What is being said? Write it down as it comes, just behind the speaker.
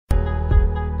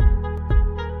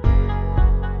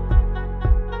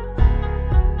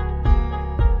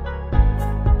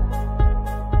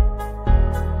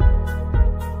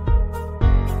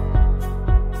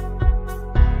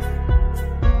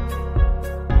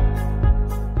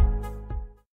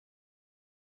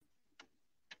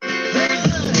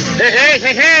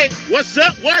Hey, what's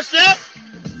up? What's up?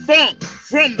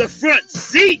 From the front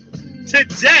seat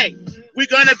today. We're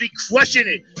going to be crushing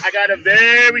it. I got a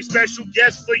very special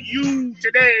guest for you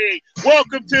today.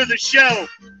 Welcome to the show.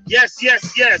 Yes.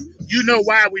 You know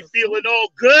why we feeling all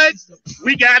good?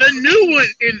 We got a new one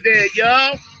in there,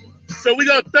 y'all. So we're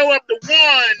going to throw up the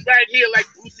one right here, like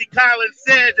Brucey Collins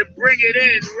said, and bring it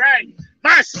in, right?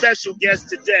 My special guest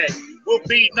today will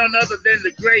be none other than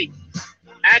the great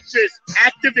actress,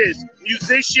 activist,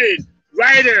 musician,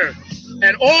 writer,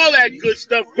 and all that good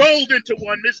stuff rolled into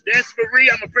one. Miss Nancy Marie,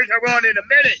 I'm going to bring her on in a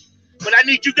minute. But I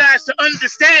need you guys to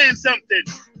understand something.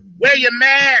 Wear your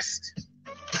mask.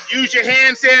 Use your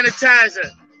hand sanitizer.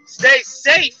 Stay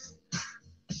safe.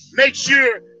 Make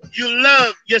sure you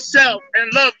love yourself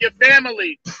and love your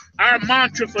family. Our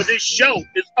mantra for this show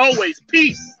is always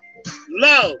peace,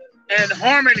 love, and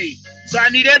harmony. So I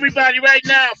need everybody right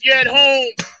now, if you're at home,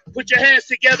 put your hands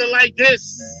together like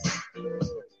this.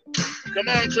 Come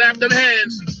on, clap them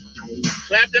hands.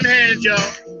 Clap them hands, y'all.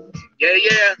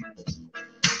 Yeah.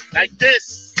 Like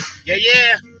this.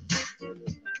 Yeah.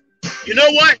 You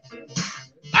know what?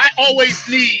 I always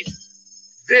need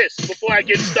this before I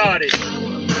get started.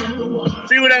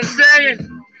 See what I'm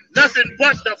saying? Nothing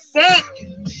but the funk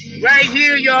right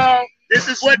here, y'all. This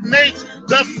is what makes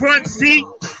the front seat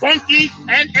funky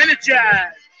and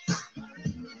energized.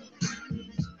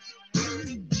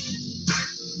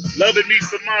 Loving me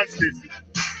some monsters.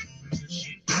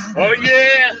 Oh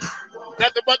yeah.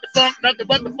 Nothing but the funk,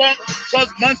 cause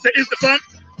Monster is the funk.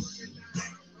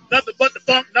 Nothing but the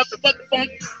funk,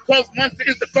 cause Monster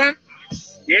is the funk.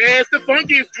 Yeah, it's the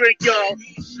funkiest drink, y'all.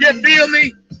 You feel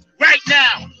me? Right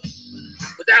now.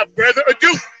 Without further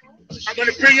ado, I'm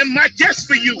gonna bring in my guest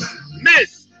for you,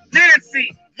 Miss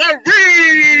Nancy Marie.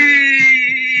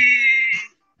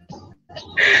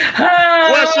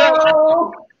 Hello. What's up?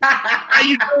 How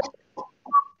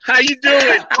you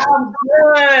doing? I'm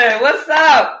good. What's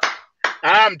up?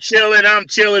 I'm chilling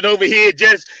over here,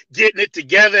 just getting it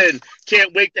together, and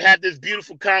can't wait to have this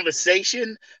beautiful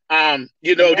conversation.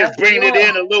 Just bringing it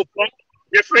in a little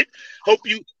different.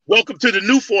 Welcome to the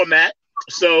new format.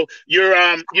 So you're,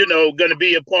 going to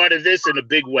be a part of this in a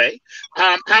big way.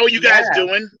 How are you guys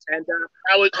doing? And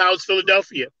how's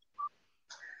Philadelphia?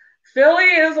 Philly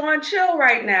is on chill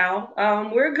right now.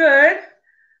 We're good.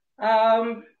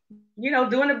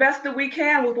 Doing the best that we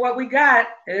can with what we got.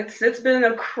 It's been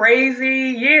a crazy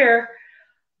year,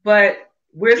 but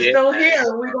we're still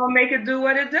here. We're gonna make it do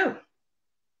what it do.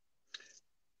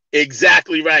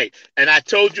 Exactly right. And I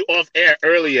told you off air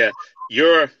earlier,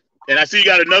 and I see you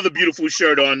got another beautiful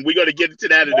shirt on. We're gonna get into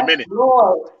that in a minute.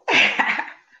 Lord.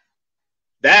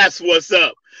 That's what's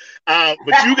up.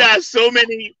 But you got so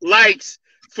many likes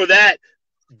for that.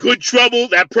 Good Trouble,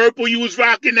 that purple you was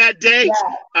rocking that day,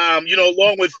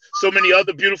 along with so many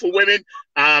other beautiful women.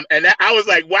 And I was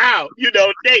like, wow, they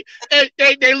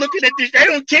looking at this. They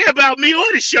don't care about me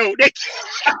or the show. They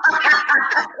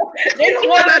don't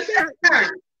want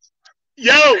to.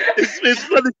 Yo, it's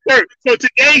for the shirt. So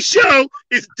today's show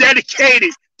is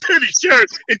dedicated to the shirt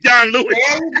and John Lewis.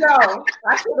 There you go.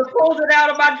 I should have pulled it out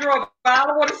of my drawer, but I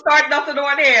don't want to start nothing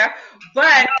on air.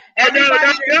 But it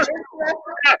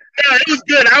was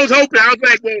good. I was hoping. I was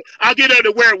like, well, I'll get her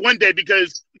to wear it one day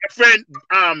because my friend,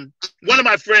 one of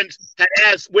my friends had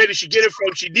asked where did she get it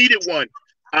from. She needed one.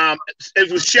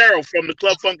 It was Cheryl from the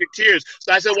Club Funketeers.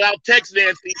 So I said, well, I'll text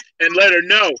Nancy and let her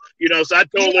know. So I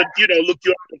told her, look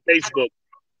you up on Facebook.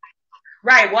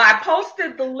 Right. Well, I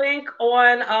posted the link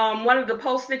on one of the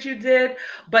posts that you did,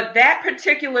 but that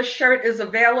particular shirt is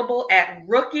available at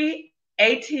rookieatl.com.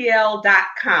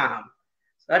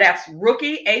 So that's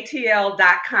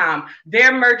rookieatl.com.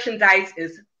 Their merchandise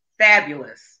is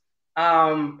fabulous. I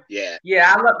love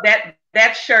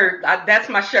that shirt. That's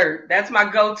my shirt. That's my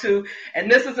go-to.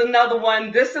 And this is another one.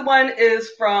 This one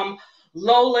is from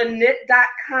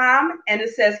LolaKnit.com, and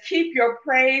it says, keep your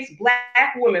praise,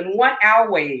 Black women want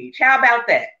our wage. How about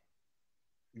that?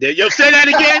 Yo, say that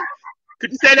again.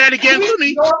 Could you say that again for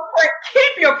me?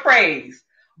 Keep your praise.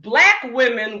 Black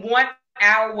women want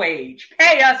our wage.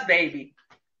 Pay us, baby.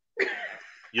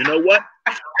 You know what?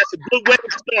 That's a good way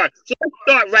to start. So let's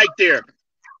start right there.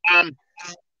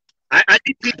 I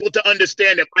need people to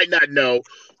understand that might not know.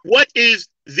 What is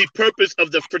the purpose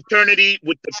of the fraternity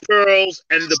with the pearls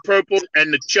and the purple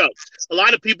and the chucks? A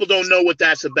lot of people don't know what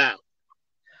that's about.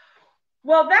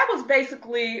 Well, that was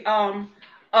basically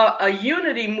a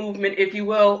unity movement, if you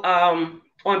will, on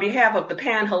behalf of the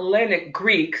Pan-Hellenic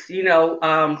Greeks.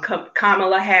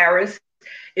 Kamala Harris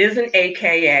is an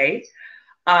AKA,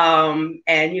 and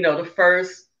the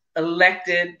first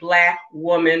elected Black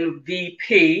woman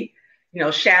VP.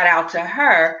 shout out to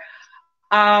her.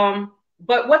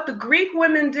 But what the Greek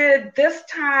women did this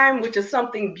time, which is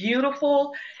something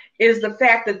beautiful, is the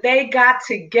fact that they got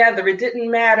together. It didn't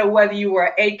matter whether you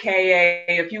were AKA,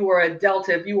 if you were a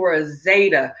Delta, if you were a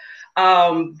Zeta.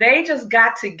 They just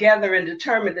got together and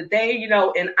determined that they,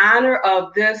 in honor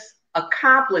of this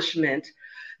accomplishment,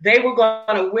 they were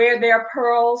going to wear their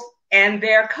pearls and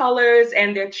their colors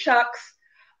and their chucks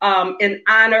in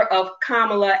honor of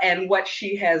Kamala and what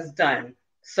she has done.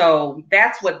 So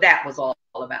that's what that was all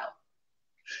about.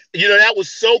 That was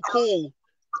so cool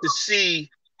to see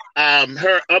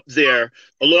her up there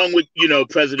along with,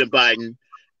 President Biden.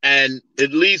 And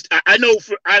at least I know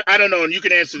I don't know, and you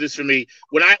can answer this for me.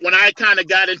 When I kind of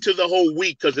got into the whole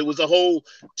week, because it was a whole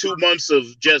 2 months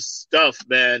of just stuff,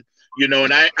 man,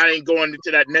 and I ain't going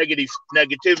into that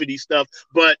negativity stuff,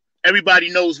 but everybody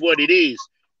knows what it is.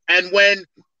 And when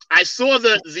I saw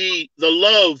the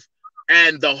love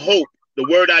and the hope, the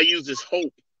word I use is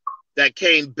hope, that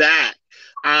came back,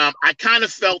 I kind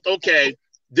of felt, okay,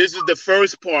 this is the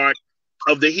first part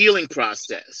of the healing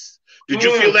process. Did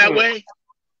you feel that way?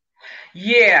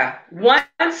 Yeah.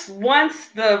 Once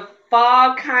the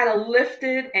fog kind of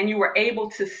lifted and you were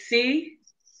able to see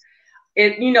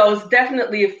it, it's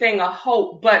definitely a thing of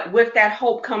hope, but with that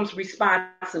hope comes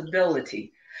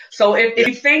responsibility. So if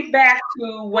you think back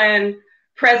to when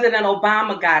President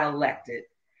Obama got elected,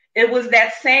 it was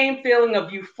that same feeling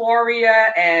of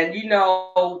euphoria and,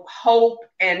 hope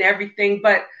and everything,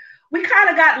 but we kind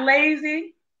of got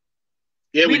lazy.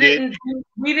 Yeah,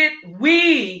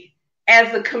 We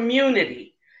as a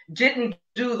community didn't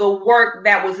do the work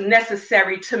that was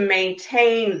necessary to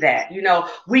maintain that.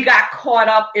 We got caught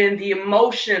up in the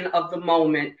emotion of the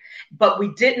moment, but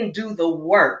we didn't do the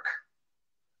work.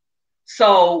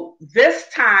 So this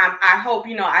time, I hope,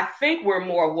 I think we're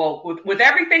more woke with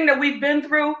everything that we've been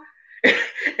through.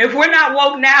 If we're not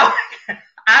woke now,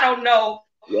 I don't know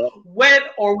when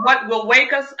or what will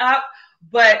wake us up.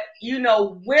 But,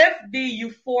 with the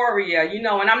euphoria,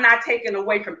 and I'm not taking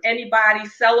away from anybody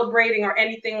celebrating or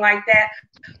anything like that,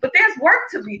 but there's work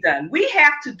to be done. We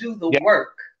have to do the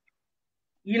work.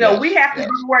 We have to do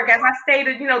the work. As I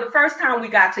stated, the first time we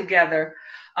got together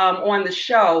on the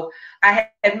show, I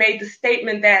had made the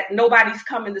statement that nobody's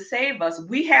coming to save us.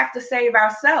 We have to save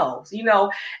ourselves,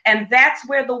 and that's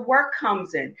where the work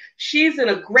comes in. She's in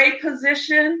a great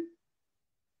position.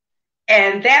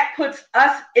 And that puts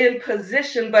us in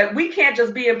position, but we can't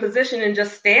just be in position and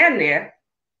just stand there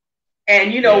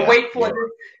and, wait for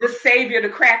the savior to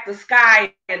crack the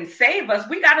sky and save us.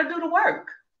 We got to do the work.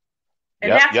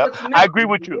 And that's what's I agree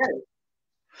with you.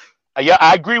 Yeah,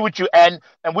 I agree with you. And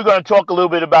we're going to talk a little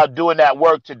bit about doing that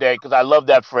work today, because I love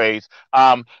that phrase.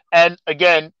 And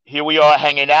again, here we are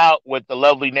hanging out with the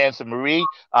lovely Nancy Marie.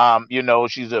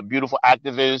 She's a beautiful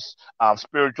activist,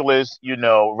 spiritualist,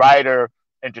 writer,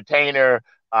 entertainer,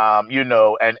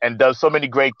 and does so many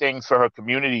great things for her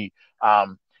community.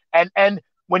 And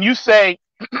when you say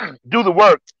do the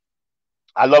work,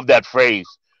 I love that phrase,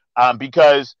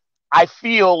 because I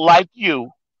feel like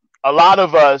a lot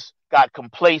of us got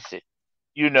complacent,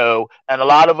 and a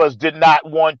lot of us did not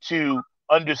want to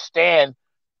understand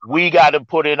we got to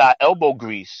put in our elbow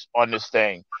grease on this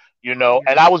thing, and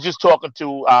I was just talking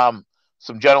to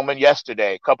some gentlemen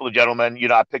yesterday, a couple of gentlemen,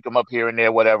 I pick them up here and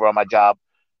there, whatever, on my job.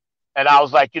 And I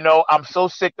was like, I'm so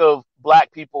sick of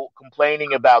Black people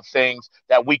complaining about things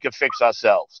that we could fix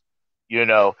ourselves.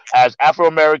 As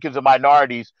Afro-Americans and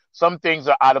minorities, some things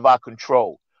are out of our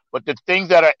control. But the things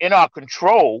that are in our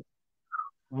control,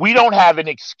 we don't have an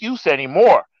excuse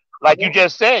anymore. Like you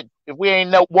just said, if we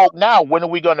ain't woke now, when are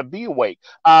we going to be awake?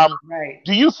 Right.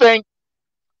 Do you think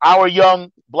our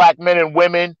young Black men and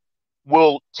women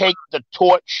will take the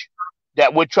torch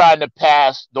that we're trying to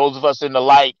pass, those of us in the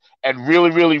light, and really,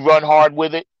 really run hard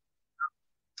with it?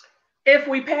 If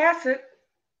we pass it.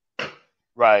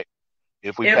 Right.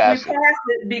 If we pass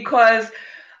it, because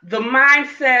the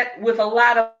mindset with a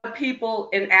lot of people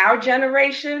in our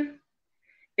generation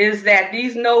is that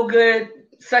these no good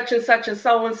such and such and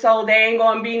so, they ain't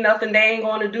going to be nothing. They ain't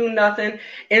going to do nothing.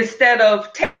 Instead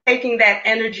of taking that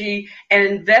energy and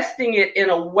investing it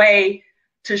in a way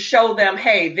to show them,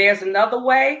 hey, there's another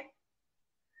way.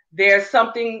 There's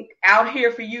something out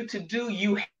here for you to do.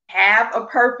 You have a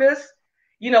purpose.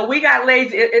 We got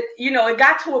lazy. It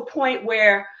got to a point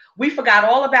where we forgot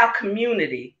all about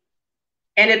community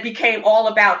and it became all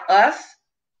about us.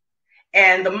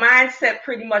 And the mindset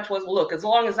pretty much was, look, as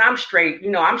long as I'm straight,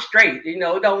 I'm straight,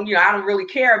 I don't really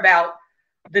care about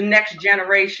the next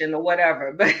generation or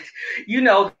whatever. But,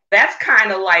 that's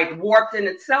kind of like warped in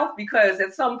itself, because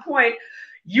at some point,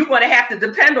 you're going to have to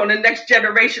depend on the next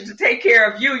generation to take care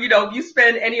of you. You know, if you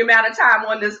spend any amount of time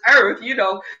on this earth, you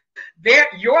know,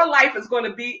 your life is going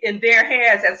to be in their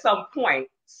hands at some point.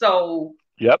 So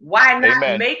why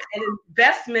not make an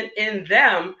investment in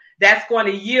them that's going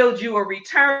to yield you a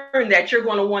return that you're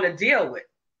going to want to deal with?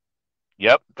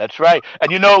 Yep, that's right.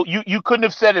 And you know, you couldn't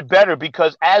have said it better,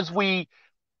 because as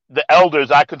the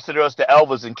elders, I consider us the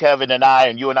elders, and Kevin and I,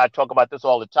 and you and I talk about this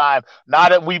all the time. Now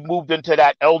that we've moved into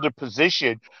that elder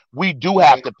position, we do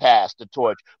have to pass the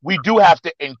torch. We do have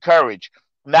to encourage.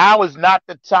 Now is not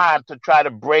the time to try to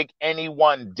break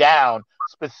anyone down,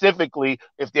 specifically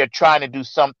if they're trying to do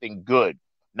something good.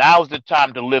 Now is the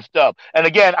time to lift up. And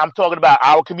again, I'm talking about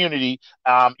our community.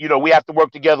 You know, we have to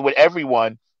work together with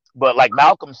everyone. But like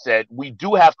Malcolm said, we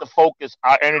do have to focus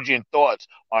our energy and thoughts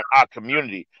on our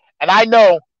community. And I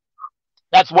know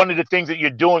that's one of the things that you're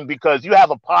doing, because you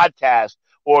have a podcast,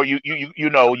 or you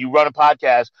know, you run a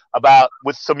podcast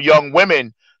with some young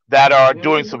women that are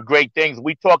doing some great things.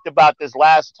 We talked about this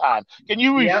last time. Can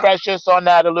you refresh us on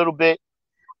that a little bit?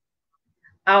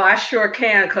 Oh, I sure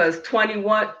can, because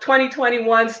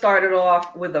 2021 started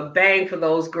off with a bang for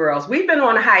those girls. We've been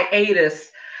on a hiatus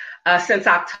since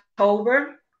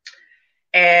October,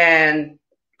 and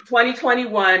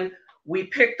 2021 we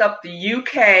picked up the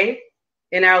UK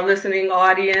in our listening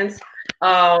audience.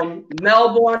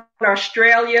 Melbourne,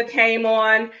 Australia came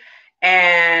on,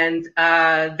 and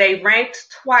they ranked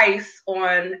twice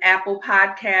on Apple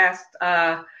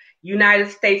Podcast United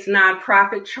States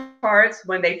nonprofit charts.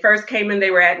 When they first came in,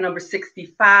 they were at number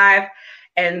 65,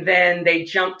 and then they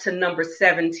jumped to number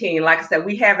 17. Like I said,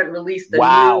 we haven't released a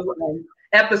new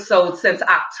episode since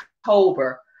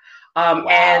October.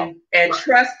 And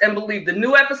trust and believe, the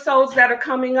new episodes that are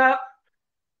coming up,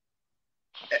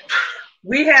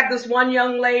 we have this one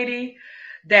young lady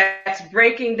that's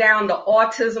breaking down the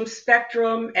autism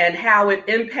spectrum and how it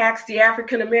impacts the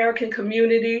African American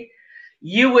community.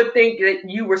 You would think that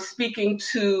you were speaking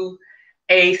to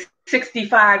a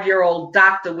 65-year-old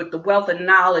doctor with the wealth of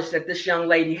knowledge that this young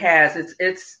lady has.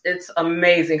 It's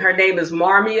amazing. Her name is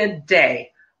Marmia Day.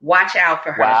 Watch out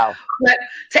for her. Wow. But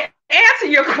to answer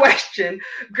your question,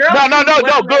 girl. No,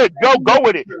 good. Go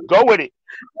with it. Go with it.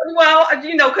 Well,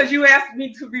 you know, because you asked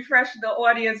me to refresh the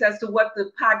audience as to what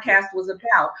the podcast was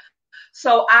about.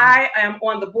 So I am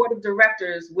on the board of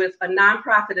directors with a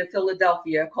nonprofit in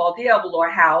Philadelphia called the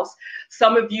Evalor House.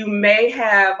 Some of you may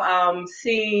have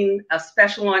seen a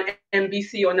special on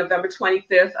NBC on November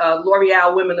 25th,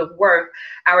 L'Oreal Women of Worth.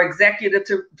 Our executive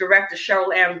director,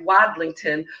 Cheryl Ann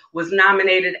Wadlington, was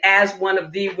nominated as one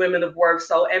of the Women of Worth.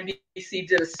 So NBC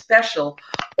did a special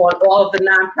on all of the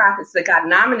nonprofits that got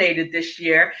nominated this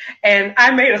year. And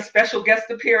I made a special guest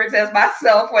appearance as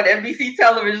myself on NBC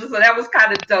television. So that was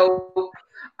kind of dope.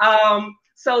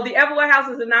 So the Evalor House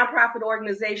is a nonprofit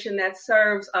organization that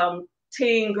serves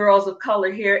teen girls of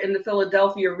color here in the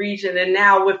Philadelphia region. And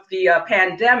now with the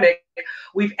pandemic,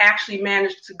 we've actually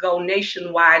managed to go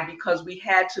nationwide because we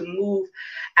had to move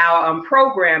our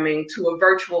programming to a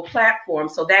virtual platform.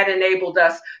 So that enabled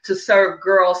us to serve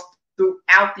girls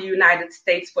throughout the United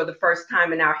States for the first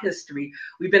time in our history.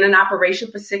 We've been in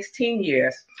operation for 16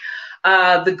 years.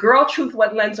 The Girl Truth,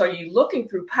 What Lens Are You Looking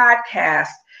Through podcast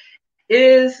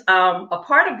is a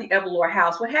part of the Evalor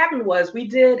House. What happened was we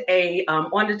did a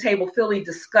On the Table Philly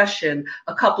discussion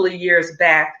a couple of years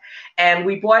back, and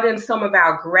we brought in some of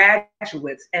our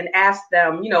graduates and asked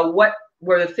them, you know, what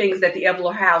were the things that the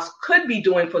Evalor House could be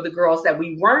doing for the girls that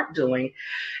we weren't doing.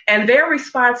 And their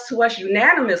response to us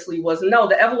unanimously was, no,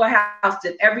 the Evalor House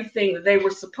did everything that they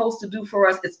were supposed to do for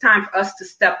us. It's time for us to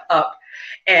step up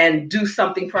and do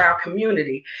something for our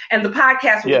community. And the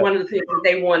podcast was one of the things that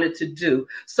they wanted to do.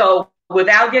 So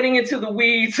without getting into the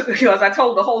weeds, because I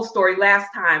told the whole story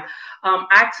last time,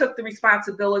 I took the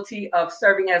responsibility of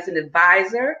serving as an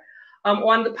advisor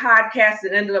on the podcast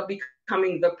and ended up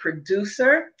becoming the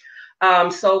producer.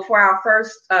 So for our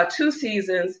first 2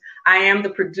 seasons, I am the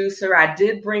producer. I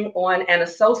did bring on an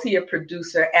associate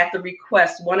producer at the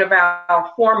request. One of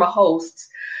our former hosts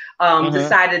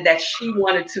decided that she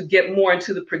wanted to get more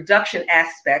into the production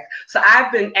aspect. So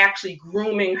I've been actually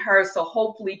grooming her. So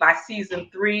hopefully by season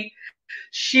 3,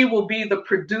 she will be the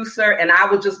producer and I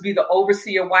will just be the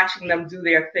overseer watching them do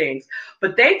their things.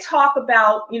 But they talk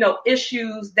about, you know,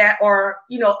 issues that are,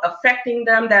 you know, affecting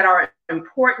them, that are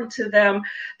important to them.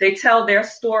 They tell their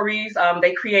stories.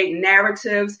 They create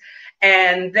narratives,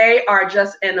 and they are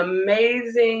just an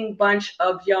amazing bunch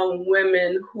of young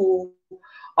women who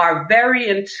are very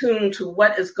in tune to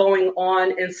what is going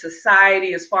on in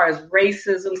society as far as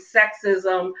racism,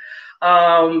 sexism,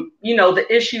 you know,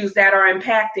 the issues that are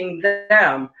impacting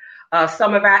them.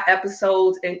 Some of our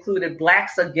episodes included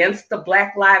Blacks Against the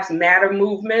Black Lives Matter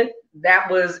movement. That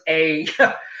was a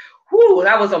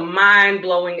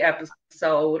mind-blowing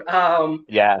episode.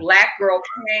 Black Girl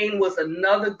Pain was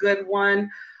another good one.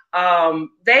 I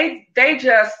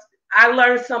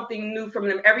learned something new from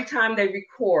them every time they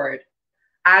record.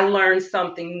 I learned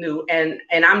something new, and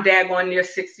I'm daggone near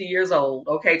 60 years old.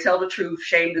 Okay, tell the truth,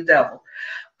 shame the devil.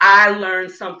 I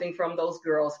learned something from those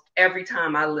girls every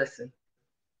time I listen.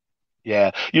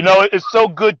 Yeah, it's so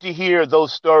good to hear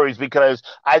those stories because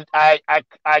I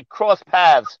cross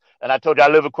paths, and I told you I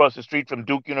live across the street from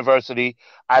Duke University.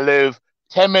 I live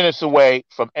 10 minutes away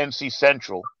from NC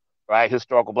Central, right,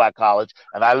 Historical Black College,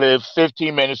 and I live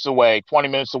 15 minutes away, 20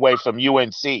 minutes away from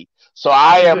UNC. So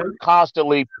I am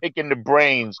constantly picking the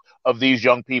brains of these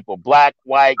young people, black,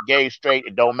 white, gay, straight,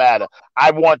 it don't matter.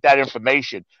 I want that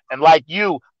information. And like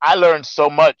you, I learned so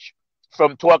much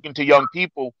from talking to young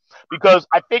people because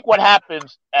I think what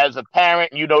happens as a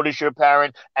parent, and you notice you're a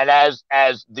parent, and as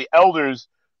the elders,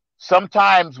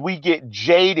 sometimes we get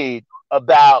jaded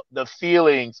about the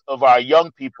feelings of our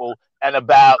young people and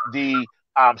about the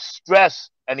stress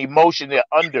and emotion they're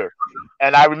under.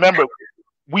 And I remember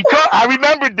I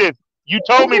remembered this. You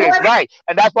told me this, right?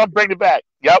 And that's why I'm bringing it back.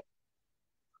 Yep.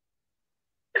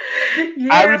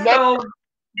 Yeah, so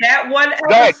that one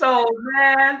episode,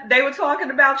 man, they were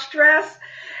talking about stress,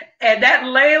 and that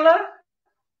Layla,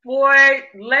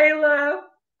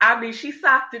 I mean, she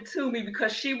socked it to me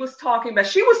because she was talking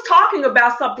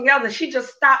about something else, and she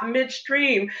just stopped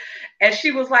midstream, and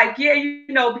she was like, yeah,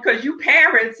 because you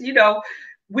parents,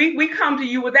 we come to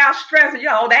you without stress, and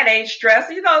that ain't stress,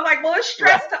 like, well, it's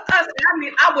stress to us. And I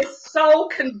mean, I was so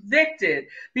convicted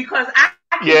because I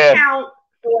can count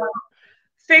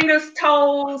fingers,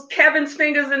 toes, Kevin's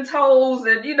fingers and toes,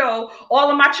 and all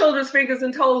of my children's fingers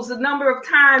and toes, the number of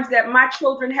times that my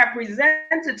children have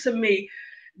presented to me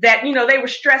that they were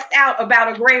stressed out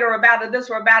about a grade or about a this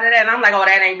or about it, and I'm like, oh,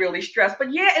 that ain't really stress,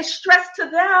 but yeah, it's stress to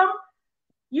them.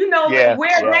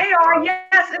 Where they are,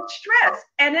 yes, it's stress,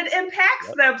 and it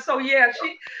impacts them. So yeah,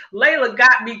 Layla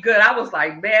got me good. I was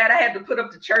like, man, I had to put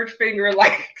up the church finger and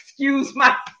like excuse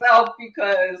myself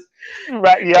because I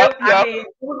mean,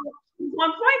 she was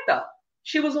on point though.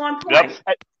 She was on point.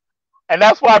 Yep. And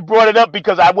that's why I brought it up,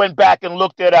 because I went back and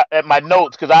looked at my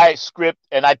notes, because I script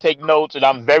and I take notes and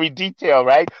I'm very detailed,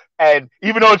 right? And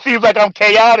even though it seems like I'm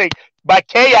chaotic, my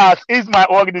chaos is my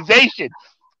organization.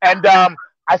 And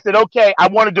I said, okay, I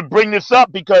wanted to bring this up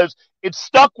because it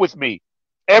stuck with me.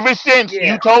 Ever since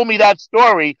you told me that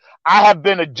story, I have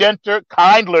been a gentler,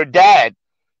 kinder dad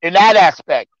in that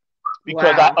aspect,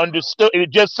 because I understood it was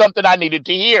just something I needed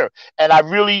to hear. And I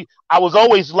was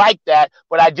always like that,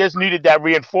 but I just needed that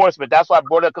reinforcement. That's why I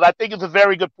brought it up, because I think it's a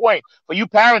very good point. For you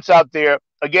parents out there,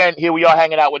 again, here we are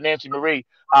hanging out with Nancy Marie.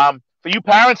 For you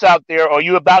parents out there, or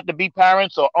you about to be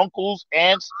parents, or uncles,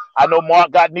 aunts, I know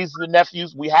Mark got nieces and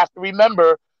nephews, we have to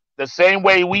remember the same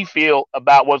way we feel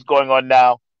about what's going on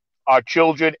now, our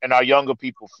children and our younger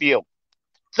people feel.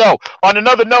 So on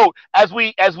another note, as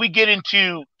we get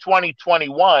into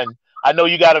 2021, I know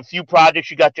you got a few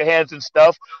projects, you got your hands in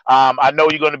stuff. I know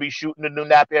you're going to be shooting the new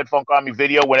Nappyhead Funk Army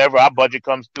video whenever our budget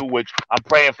comes through, which I'm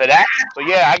praying for that. So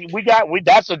yeah,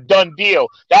 that's a done deal.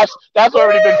 That's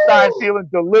already been signed, sealed, and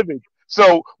delivered.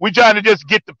 So we're trying to just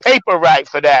get the paper right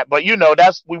for that. But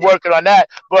we're working on that.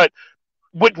 But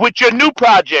with your new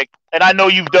project, and I know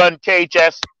you've done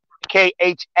KHX,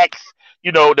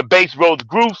 the Bass Roads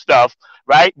Groove stuff,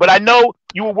 right? But I know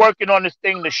you were working on this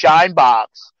thing, the Shine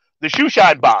Box, the Shoe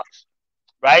Shine Box,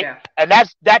 right? Yeah. And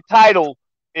that title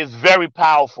is very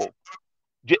powerful.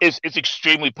 It's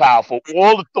extremely powerful.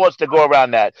 All the thoughts that go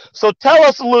around that. So tell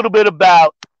us a little bit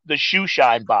about the Shoe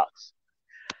Shine Box.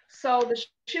 So the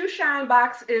Shoe Shine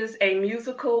Box is a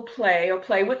musical play, or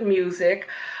play with music,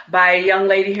 by a young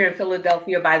lady here in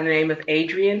Philadelphia by the name of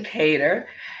Adrienne Cater.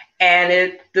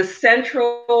 And the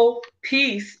central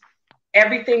piece,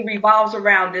 everything revolves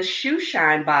around this shoe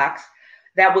shine box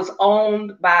that was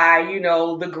owned by,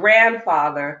 the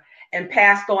grandfather and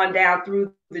passed on down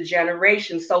through the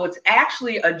generations. So it's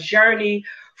actually a journey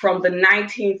from the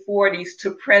 1940s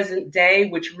to present day,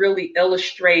 which really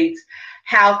illustrates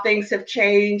how things have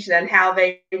changed and how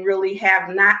they really have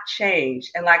not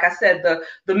changed. And like I said,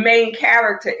 the main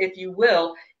character, if you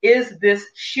will, is this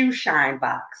shoe shine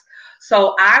box.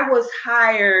 So I was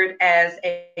hired as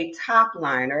a top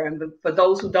liner. And for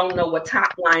those who don't know what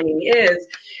top lining is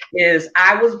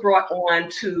I was brought on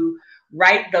to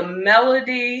write the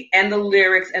melody and the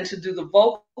lyrics and to do the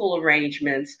vocal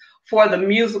arrangements for the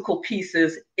musical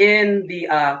pieces in the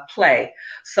play.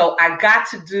 So I got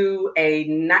to do a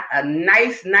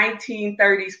nice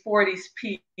 1930s, 40s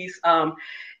piece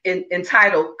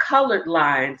entitled Colored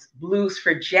Lines, Blues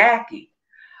for Jackie.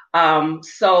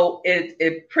 So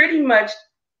it pretty much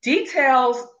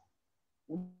details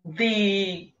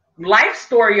the life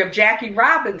story of Jackie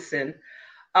Robinson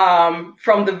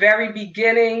from the very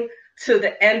beginning to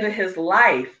the end of his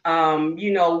life,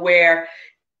 where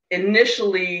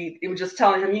initially it was just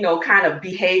telling him, kind of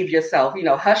behave yourself,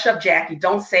 hush up, Jackie,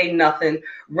 don't say nothing,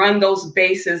 run those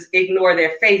bases, ignore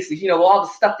their faces, all the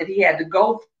stuff that he had to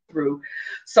go through.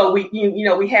 So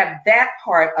we have that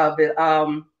part of it.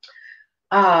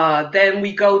 Then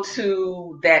we go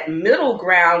to that middle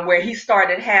ground where he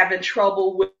started having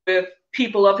trouble with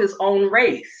people of his own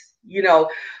race,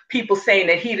 people saying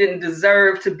that he didn't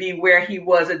deserve to be where he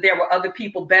was, that there were other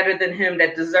people better than him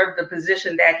that deserved the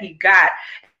position that he got.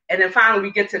 And then finally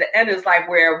we get to the end of his life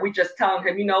where we just telling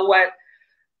him, you know what,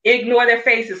 ignore their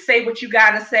faces, say what you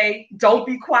got to say, don't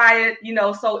be quiet,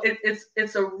 so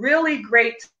it's a really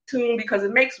great tune because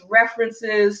it makes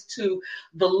references to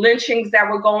the lynchings that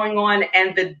were going on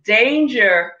and the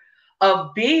danger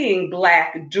of being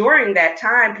Black during that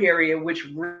time period, which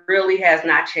really has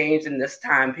not changed in this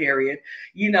time period,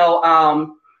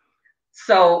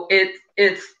 so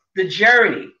it's the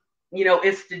journey.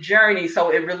 It's the journey.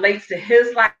 So it relates to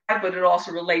his life, but it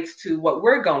also relates to what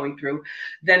we're going through.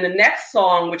 Then the next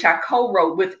song, which I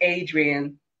co-wrote with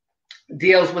Adrian,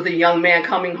 deals with a young man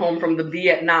coming home from the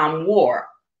Vietnam War.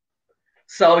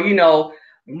 So,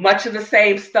 much of the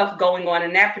same stuff going on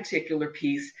in that particular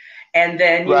piece. And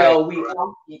then,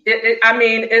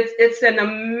 it's an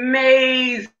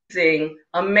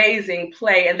amazing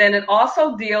play. And then it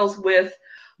also deals with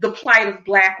the plight of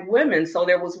Black women. So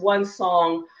there was one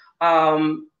song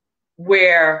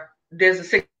where there's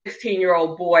a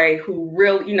 16-year-old boy who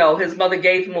really, his mother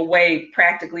gave him away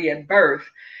practically at birth.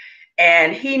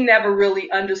 And he never really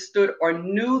understood or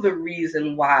knew the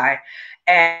reason why.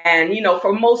 And,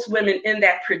 for most women in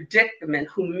that predicament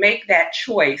who make that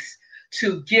choice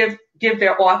to give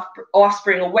their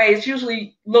offspring away, it's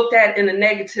usually looked at in a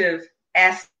negative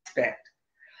aspect.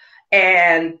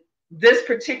 And this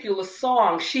particular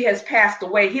song, she has passed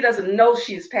away. He doesn't know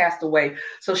she's passed away.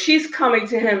 So she's coming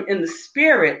to him in the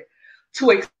spirit to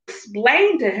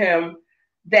explain to him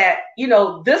that,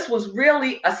 this was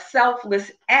really a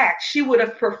selfless act. She would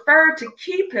have preferred to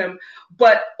keep him,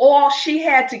 but all she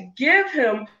had to give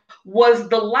him was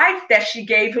the life that she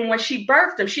gave him when she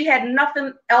birthed him. She had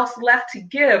nothing else left to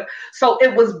give. So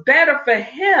it was better for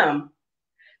him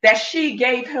that she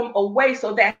gave him away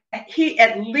so that he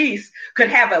at least could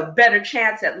have a better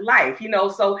chance at life,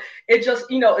 so it just,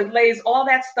 it lays all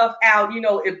that stuff out,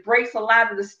 it breaks a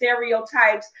lot of the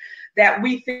stereotypes that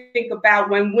we think about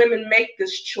when women make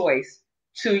this choice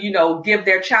to, give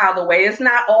their child away. It's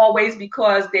not always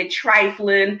because they're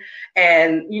trifling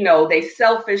and, they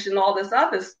selfish and all this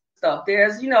other stuff.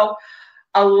 There's,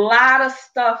 a lot of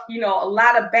stuff, a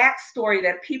lot of backstory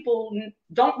that people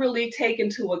don't really take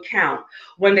into account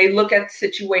when they look at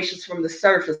situations from the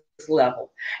surface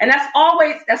level. And that's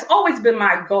always been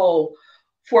my goal,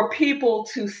 for people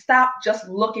to stop just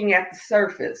looking at the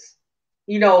surface.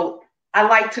 I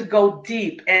like to go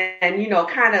deep and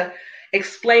kind of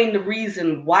explain the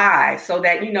reason why, so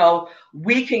that,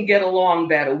 we can get along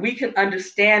better. We can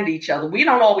understand each other. We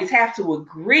don't always have to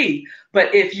agree,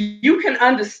 but if you can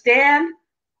understand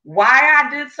why I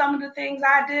did some of the things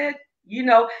I did,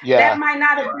 that might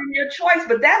not have been your choice,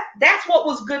 but that's what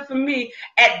was good for me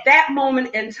at that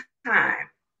moment in time.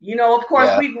 Of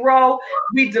course, we grow,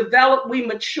 we develop, we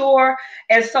mature.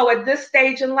 And so at this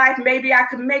stage in life, maybe I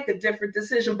could make a different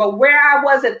decision. But where I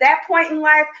was at that point in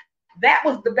life, that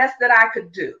was the best that I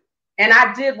could do. And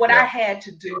I did what I had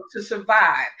to do to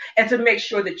survive and to make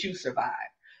sure that you survive.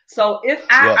 So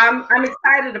I'm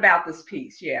excited about this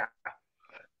piece. Yeah.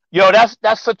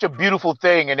 That's such a beautiful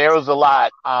thing. And there was a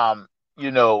lot,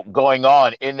 going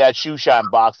on in that shoe shine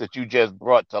box that you just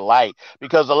brought to light,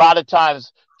 because a lot of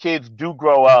times kids do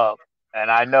grow up. And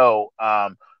I know,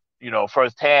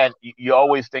 firsthand, you're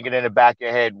always thinking in the back of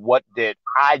your head, what did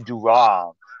I do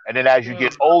wrong? And then as you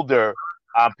get older,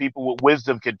 people with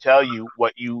wisdom can tell you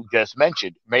what you just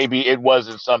mentioned. Maybe it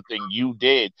wasn't something you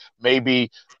did.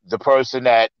 Maybe the person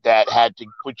that had to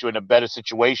put you in a better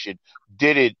situation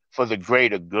did it for the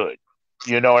greater good.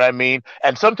 You know what I mean?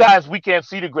 And sometimes we can't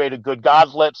see the greater good.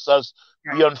 God lets us,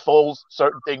 he unfolds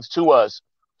certain things to us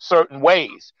certain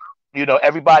ways.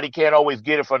 Everybody can't always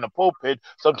get it from the pulpit.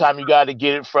 Sometimes you got to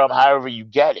get it from however you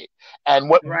get it. And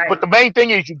but the main thing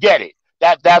is you get it.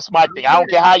 That's my thing. I don't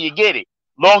care how you get it,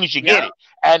 long as you get it.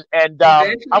 And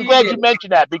I'm glad you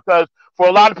mentioned that, because for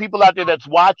a lot of people out there that's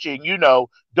watching,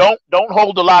 don't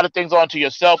hold a lot of things onto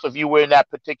yourself if you were in that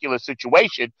particular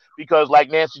situation, because like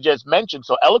Nancy just mentioned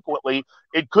so eloquently,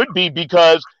 it could be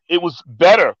because it was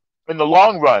better in the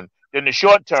long run than the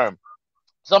short term.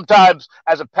 Sometimes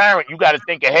as a parent, you got to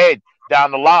think ahead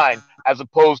down the line as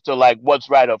opposed to like what's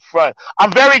right up front.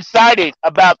 I'm very excited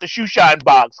about the shoe shine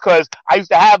box because I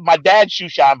used to have my dad's shoe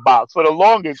shine box for the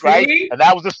longest, right? And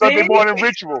that was a Sunday morning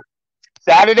ritual.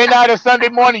 Saturday night or Sunday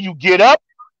morning, you get up,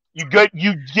 you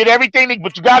get everything,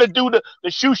 but you got to do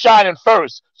the shoe shining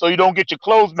first so you don't get your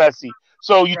clothes messy.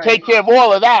 So you take care of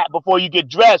all of that before you get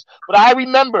dressed. But I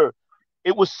remember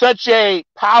it was such a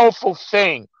powerful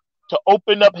thing to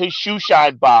open up his shoe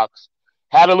shine box,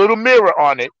 had a little mirror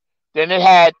on it. Then it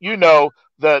had,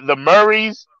 the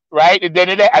Murrays, right? And then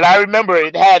and I remember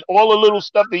it had all the little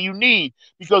stuff that you need,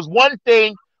 because one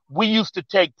thing we used to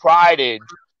take pride in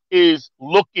is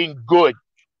looking good.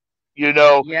 We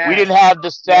didn't have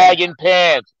the sagging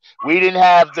pants. We didn't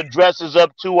have the dresses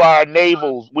up to our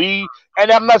navels.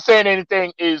 And I'm not saying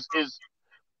anything is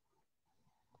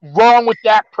wrong with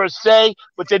that per se,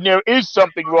 but then there is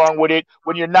something wrong with it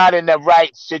when you're not in the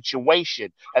right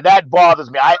situation. And that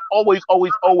bothers me. I always,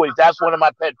 that's one of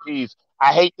my pet peeves.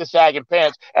 I hate the sagging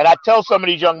pants. And I tell some of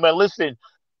these young men, listen,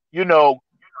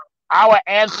 our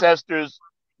ancestors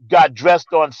got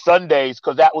dressed on Sundays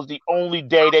because that was the only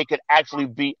day they could actually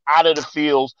be out of the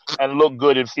fields and look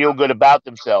good and feel good about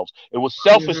themselves. It was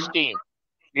self-esteem.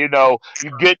 You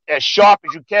get as sharp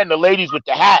as you can. The ladies with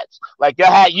the hats, like your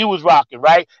hat you was rocking,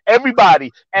 right? Everybody.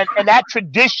 And that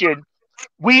tradition,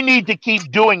 we need to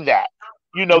keep doing that.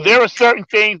 There are certain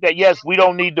things that, yes, we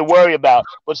don't need to worry about.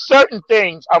 But certain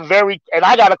things, and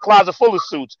I got a closet full of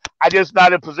suits. I just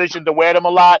not in position to wear them a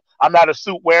lot. I'm not a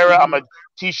suit wearer. I'm a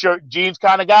T-shirt, jeans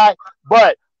kind of guy.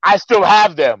 But I still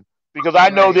have them because I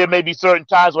know there may be certain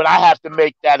times when I have to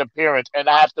make that appearance and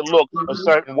I have to look a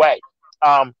certain way.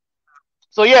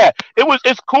 So yeah,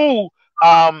 it's cool,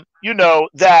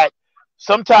 that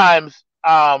sometimes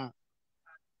I'm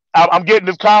getting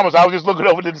the comments. I was just looking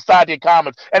over to the side of the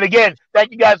comments. And again,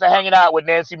 thank you guys for hanging out with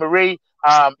Nancy Marie.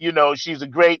 She's a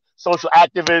great social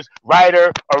activist,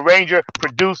 writer, arranger,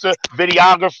 producer,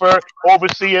 videographer,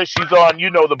 overseer. She's on,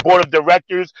 the board of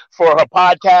directors for her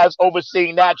podcast,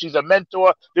 overseeing that. She's a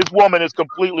mentor. This woman is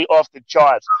completely off the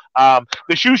charts.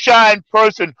 The shoe shine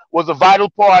person was a vital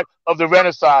part of the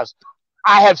Renaissance.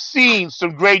 I have seen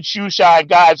some great shoe shine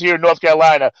guys here in North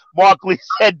Carolina. Mark Lee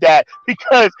said that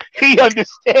because he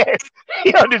understands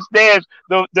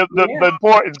the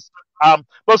importance.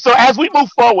 But so as we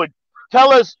move forward,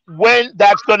 tell us when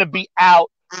that's going to be out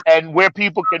and where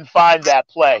people can find that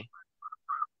play.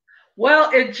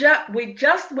 Well, we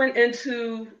just went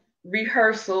into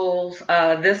rehearsals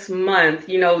this month.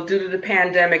 Due to the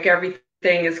pandemic,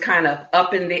 everything is kind of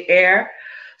up in the air.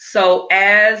 So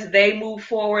as they move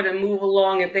forward and move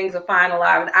along and things are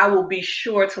finalized, I will be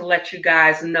sure to let you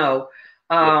guys know.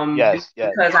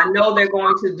 Because I know they're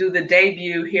going to do the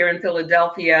debut here in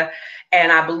Philadelphia,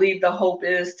 and I believe the hope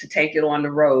is to take it on the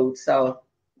road. So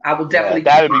I will definitely.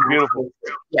 That would be beautiful.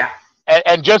 Yeah.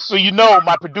 And just so you know,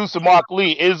 my producer, Mark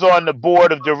Lee, is on the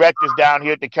board of directors down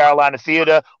here at the Carolina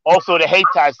Theater, also the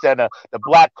Hayti Center, the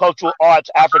Black Cultural Arts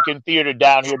African Theater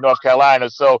down here in North Carolina.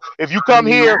 So if you come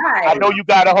here, I know you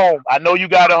got a home.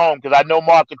 Because I know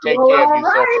Mark can take care of you.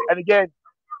 So, and again,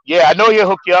 I know he'll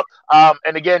hook you up.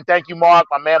 And again, thank you, Mark,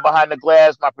 my man behind the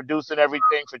glass, my producer and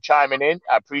everything, for chiming in.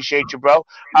 I appreciate you, bro.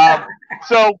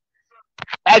 So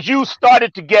as you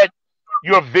started to get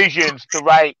your visions to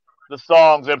write the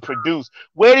songs and produce,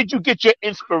 where did you get your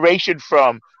inspiration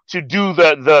from to do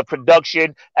the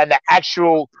production and the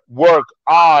actual work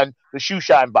on the shoe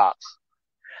shine box?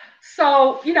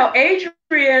 So,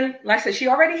 Adrienne, like I said, she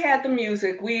already had the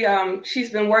music. She's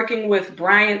been working with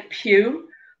Bryant Pugh,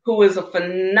 who is a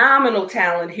phenomenal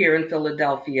talent here in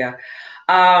Philadelphia.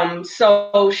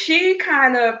 So she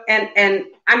kind of, and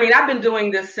I mean, I've been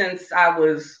doing this since I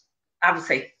would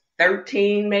say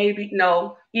 13, maybe.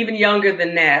 No, even younger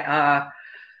than that.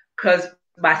 Because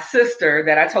my sister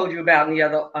that I told you about in the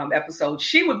other episode,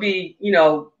 she would be,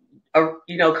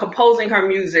 composing her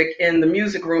music in the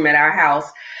music room at our house.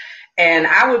 And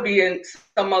I would be in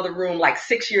some other room, like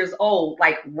 6 years old,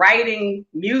 like writing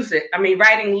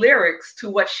lyrics to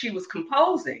what she was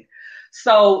composing.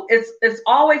 So it's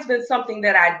always been something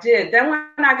that I did. Then when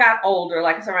I got older,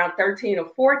 like it's around 13 or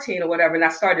 14 or whatever, and I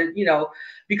started,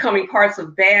 becoming parts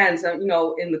of bands, in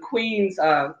the Queens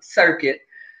circuit,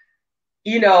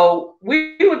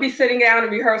 we would be sitting down in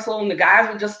rehearsal and the guys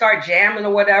would just start jamming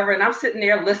or whatever. And I'm sitting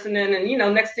there listening. And,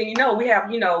 next thing you know, we have,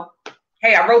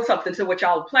 hey, I wrote something to what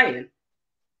y'all are playing.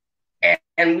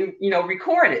 And we,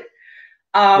 record it.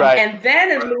 Right. And then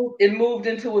it moved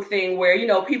into a thing where,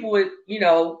 people would,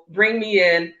 bring me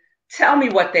in, tell me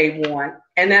what they want.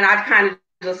 And then I'd kind of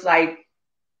just like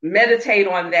meditate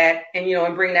on that and,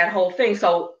 and bring that whole thing.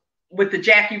 So with the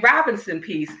Jackie Robinson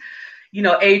piece,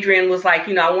 Adrian was like,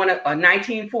 I want a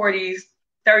 1940s,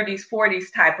 30s, 40s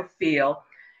type of feel.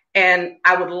 And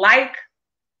I would like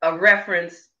a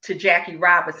reference to Jackie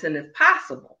Robinson if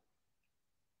possible.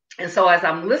 And so as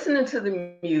I'm listening to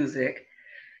the music,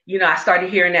 I started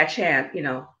hearing that chant,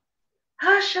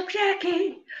 hush up,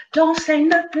 Jackie, don't say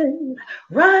nothing,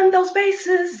 run those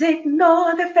bases,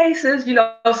 ignore their faces,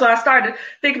 So I started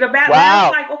thinking about it. And I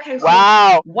was like, okay, so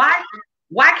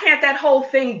why can't that whole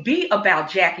thing be about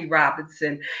Jackie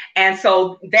Robinson? And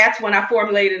so that's when I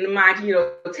formulated in mind,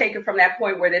 take it from that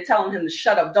point where they're telling him to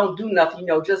shut up, don't do nothing,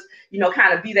 just,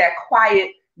 kind of be that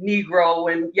quiet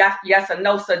Negro and yes and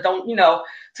no, so don't, to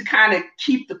kind of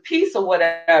keep the peace or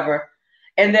whatever.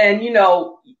 And then,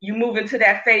 you move into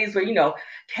that phase where,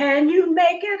 can you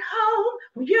make it home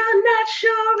when you're not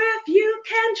sure if you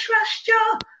can trust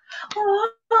your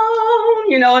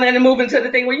own, and then move into the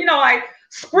thing where, like,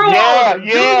 screw all of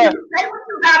say what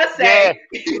you gotta say.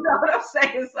 Yeah. You know what I'm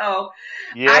saying? So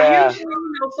I usually,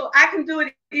 so I can do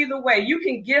it either way. You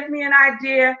can give me an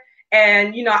idea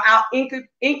and, I'll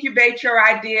incubate your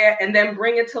idea and then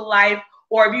bring it to life.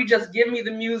 Or if you just give me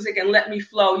the music and let me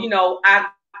flow,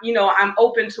 I'm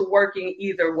open to working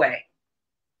either way.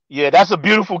 Yeah, that's a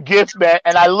beautiful gift, man.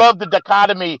 And I love the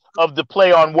dichotomy of the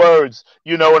play on words.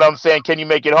 You know what I'm saying? Can you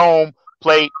make it home?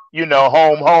 Play,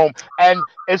 home. And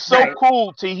it's so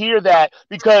cool to hear that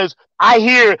because I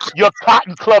hear your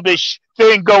Cotton Clubbish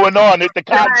thing going on at the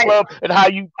Cotton Club and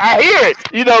I hear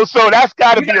it, so that's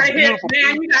got to be a beautiful.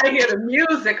 Man, you got to hear the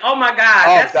music. Oh my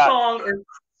God, song is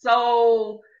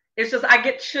so, it's just, I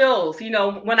get chills.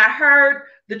 When I heard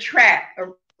the track,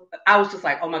 I was just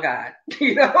like, oh my God,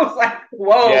 I was like,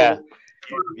 whoa.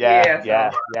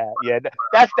 Yeah.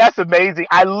 That's amazing.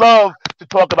 I love to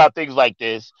talk about things like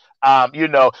this. And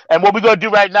what we're going to do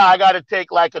right now, I got to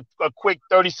take like a quick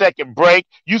 30-second break.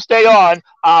 You stay on.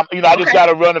 I just got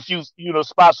to run a few,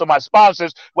 spots on my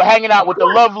sponsors. We're hanging out with the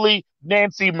lovely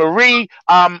Nancy Marie.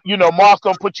 Mark's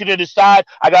going to put you to the side.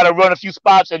 I got to run a few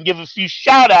spots and give a few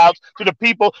shout outs to the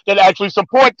people that actually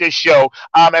support this show.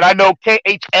 And I know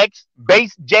KHX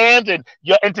Bass Jams and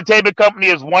your entertainment company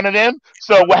is one of them.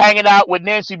 So we're hanging out with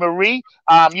Nancy Marie.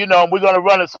 And we're going to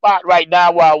run a spot right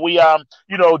now while we,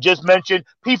 just mentioned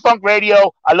P-Funk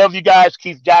Radio. I love you guys.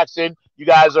 Keith Jackson. You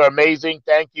guys are amazing.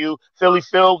 Thank you. Philly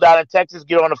Phil down in Texas.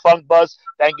 Get on the Funk Bus.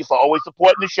 Thank you for always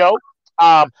supporting the show.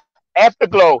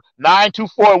 Afterglow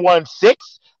 92416.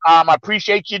 I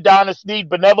appreciate you, Donna Sneed,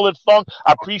 Benevolent Funk.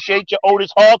 I appreciate you,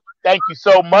 Otis Hawk. Thank you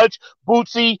so much.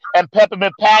 Bootsy and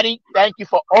Peppermint Patty, thank you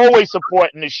for always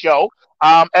supporting the show.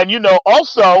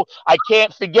 Also, I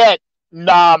can't forget, and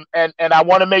I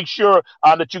want to make sure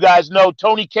that you guys know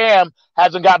Tony Cam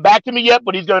hasn't got back to me yet,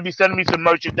 but he's going to be sending me some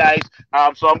merchandise.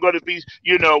 So I'm going to be,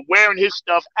 wearing his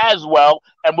stuff as well.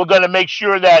 And we're going to make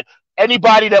sure that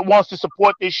anybody that wants to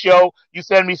support this show, you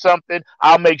send me something,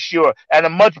 I'll make sure. And a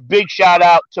much big shout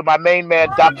out to my main man,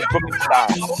 Dr.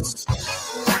 Brookenstein.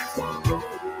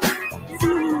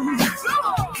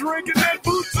 Drinking that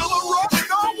boot till the rock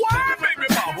on wine, baby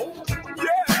mama.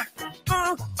 Yeah,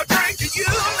 I'm drinking you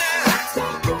now.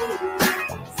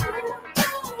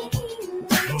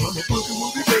 I'm a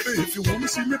boogie baby. If you want to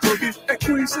see me boogie at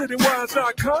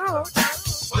QueenCityWines.com.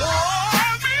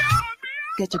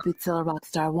 Get your Bootzilla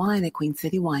Rockstar wine at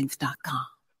QueenCityWines.com.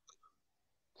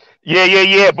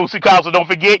 Yeah. Bootsy Council, don't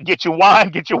forget, get your wine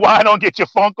on, get your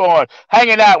funk on.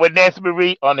 Hanging out with Nancy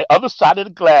Marie on the other side of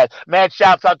the glass. Man,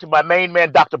 shouts out to my main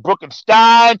man, Dr.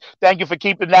 Brookenstein. Thank you for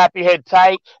keeping Nappy Head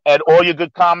tight and all your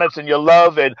good comments and your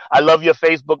love. And I love your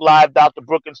Facebook Live, Dr.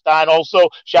 Brookenstein. Also,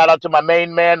 shout out to my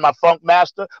main man, my funk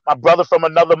master, my brother from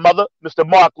another mother, Mr.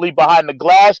 Mark Lee behind the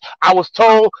glass. I was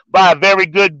told by a very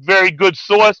good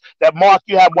source that, Mark,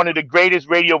 you have one of the greatest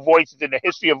radio voices in the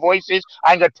history of voices.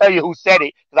 I ain't going to tell you who said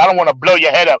it because I don't want to blow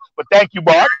your head up, but thank you,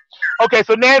 Mark. Okay,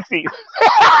 so Nancy,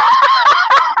 I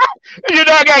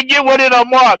got to get one in on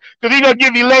Mark because he's going to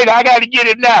give me later. I got to get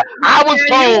it now. I was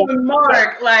told,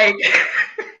 Mark, like,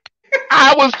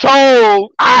 I was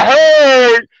told, I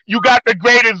heard you got the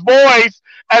greatest voice,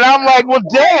 and I'm like, well,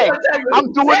 dang,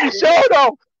 I'm doing the show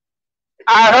though.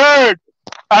 I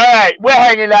All right, we're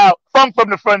hanging out. Funk from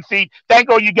the front seat. Thank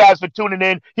all you guys for tuning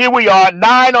in. Here we are,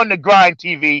 9 on the Grind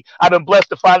TV. I've been blessed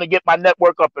to finally get my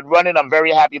network up and running. I'm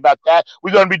very happy about that.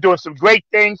 We're going to be doing some great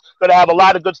things. Going to have a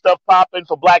lot of good stuff popping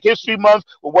for Black History Month.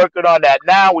 We're working on that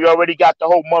now. We already got the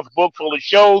whole month booked full of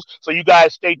shows. So you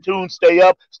guys stay tuned, stay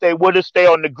up, stay with us, stay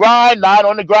on the grind. 9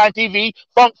 on the Grind TV.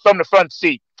 Funk from the front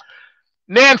seat.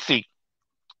 Nancy,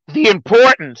 the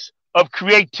importance of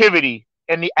creativity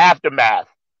in the aftermath.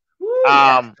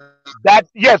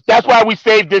 That's why we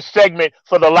saved this segment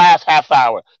for the last half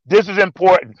hour. This is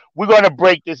important. We're going to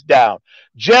break this down.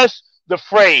 Just the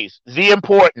phrase, the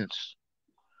importance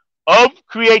of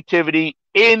creativity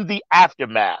in the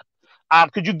aftermath.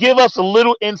 Could you give us a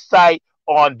little insight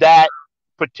on that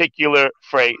particular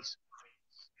phrase?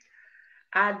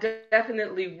 I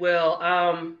definitely will.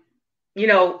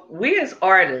 We as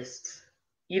artists,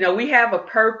 we have a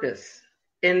purpose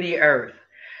in the earth.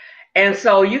 And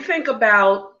so you think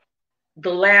about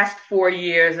the last 4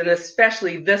 years, and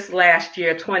especially this last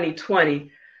year,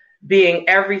 2020, being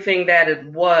everything that it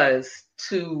was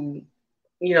to,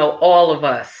 all of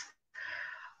us.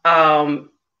 And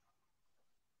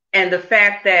the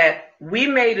fact that we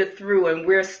made it through and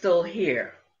we're still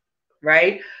here,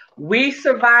 right? We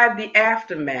survived the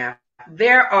aftermath.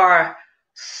 There are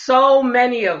so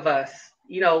many of us,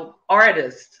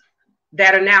 artists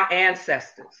that are now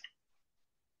ancestors.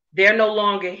 They're no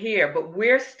longer here, but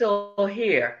we're still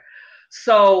here.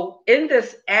 So in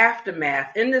this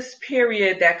aftermath, in this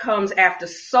period that comes after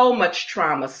so much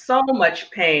trauma, so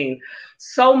much pain,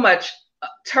 so much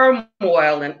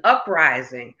turmoil and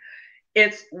uprising,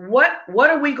 it's what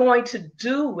are we going to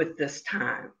do with this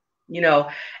time?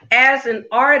 As an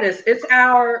artist, it's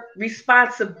our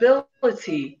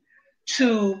responsibility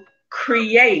to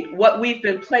create what we've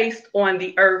been placed on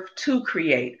the earth to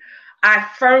create. I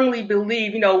firmly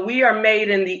believe, we are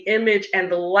made in the image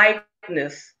and the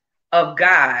likeness of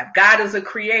God. God is a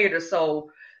creator,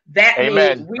 so that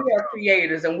Amen. means we are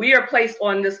creators and we are placed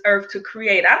on this earth to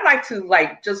create. I'd like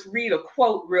to just read a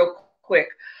quote real quick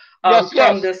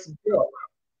from this book.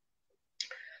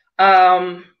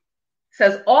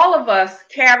 Says, all of us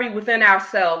carry within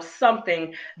ourselves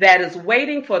something that is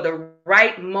waiting for the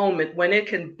right moment when it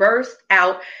can burst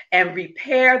out and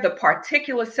repair the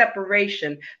particular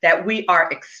separation that we are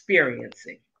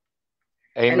experiencing.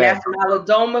 Amen. And that's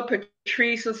Malidoma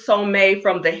Patrice Somé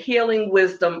from The Healing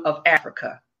Wisdom of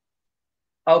Africa.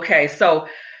 Okay, so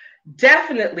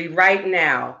definitely right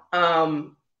now,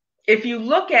 if you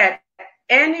look at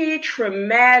any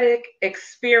traumatic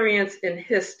experience in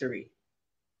history,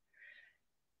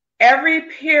 every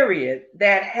period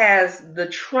that has the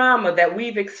trauma that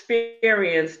we've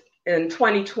experienced in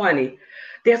 2020,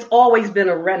 there's always been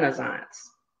a renaissance.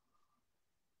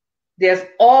 There's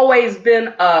always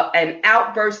been an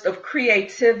outburst of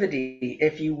creativity,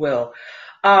 if you will.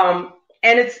 And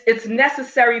it's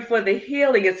necessary for the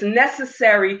healing. It's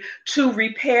necessary to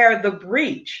repair the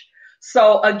breach.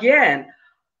 So again,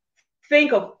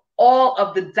 think of all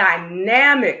of the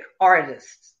dynamic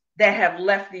artists that have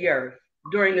left the earth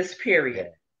during this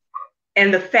period,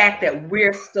 and the fact that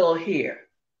we're still here.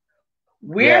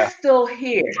 We're still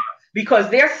here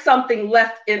because there's something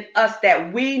left in us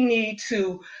that we need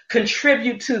to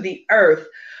contribute to the earth,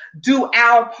 do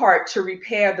our part to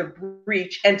repair the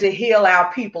breach and to heal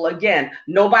our people. Again,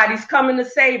 nobody's coming to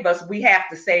save us. We have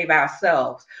to save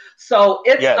ourselves. So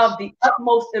it's of the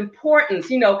utmost importance,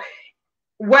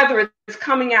 whether it's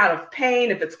coming out of pain,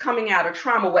 if it's coming out of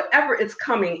trauma, whatever it's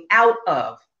coming out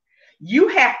of, you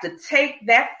have to take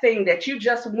that thing that you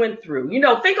just went through.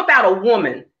 Think about a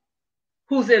woman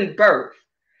who's in birth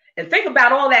and think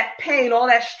about all that pain, all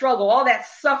that struggle, all that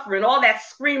suffering, all that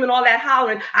screaming, all that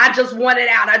hollering. I just want it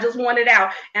out. I just want it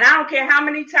out. And I don't care how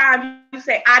many times you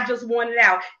say, I just want it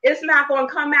out. It's not going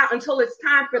to come out until it's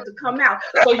time for it to come out.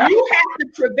 So you have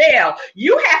to travail.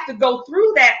 You have to go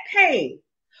through that pain.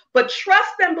 But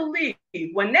trust and believe,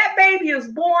 when that baby is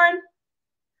born,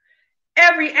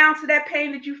 every ounce of that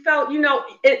pain that you felt,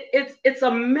 it's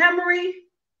a memory,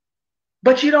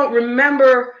 but you don't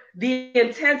remember the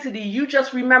intensity. You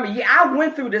just remember, I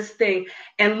went through this thing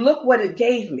and look what it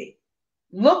gave me.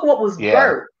 Look what was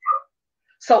birthed.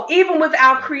 So even with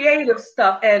our creative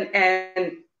stuff,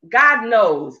 and God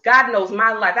knows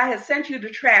my life. I had sent you the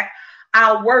track,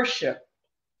 Our Worship.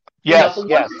 For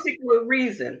one particular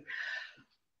reason.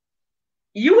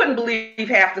 You wouldn't believe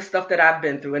half the stuff that I've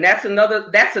been through. And that's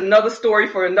another story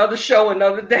for another show,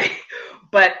 another day.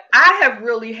 But I have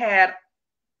really had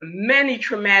many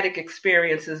traumatic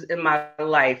experiences in my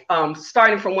life,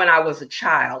 starting from when I was a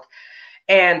child.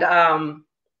 And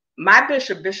my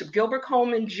Bishop Gilbert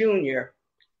Coleman Jr.,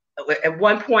 at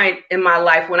one point in my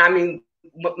life,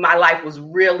 my life was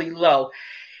really low.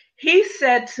 He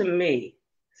said to me,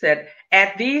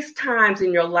 at these times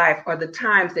in your life are the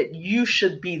times that you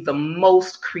should be the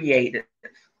most creative.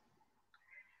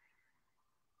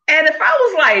 And if I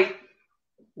was like,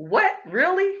 what,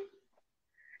 really?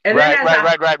 And right. As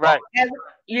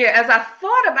I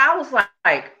thought about it, I was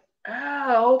like,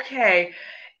 oh, okay.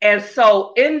 And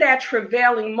so in that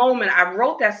travailing moment, I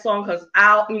wrote that song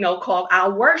called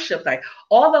I'll Worship. Like,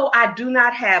 although I do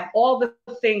not have all the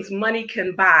things money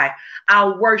can buy,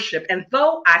 I'll worship. And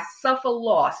though I suffer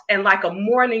loss and like a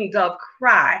mourning dove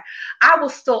cry, I will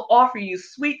still offer you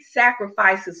sweet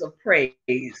sacrifices of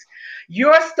praise.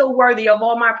 You're still worthy of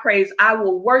all my praise. I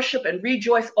will worship and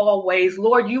rejoice always.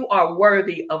 Lord, you are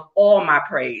worthy of all my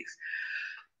praise.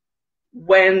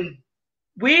 When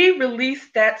we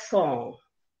released that song,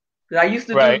 I used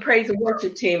to do the praise and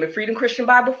worship team at Freedom Christian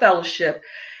Bible Fellowship.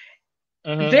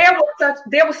 Mm-hmm.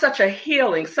 There was such a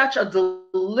healing, such a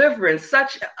deliverance,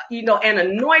 such an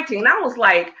anointing. And I was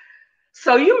like,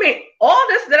 so you mean all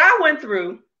this that I went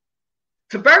through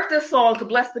to birth this song to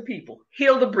bless the people,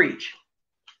 heal the breach?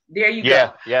 There you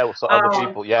go. Yeah, with some other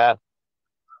people. Yeah.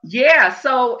 Yeah.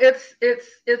 So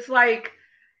it's like,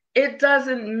 it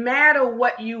doesn't matter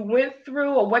what you went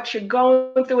through or what you're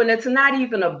going through, and it's not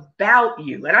even about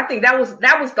you. And I think that was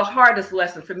the hardest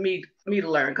lesson for me to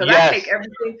learn, because I take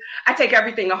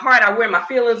everything to heart. I wear my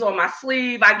feelings on my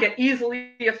sleeve. I get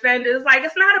easily offended. It's like,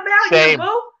 it's not about you,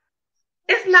 boo.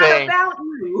 It's not about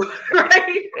you,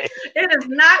 right? It is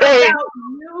not about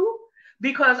you,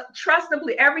 because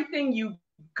trustably, everything you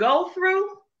go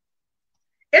through,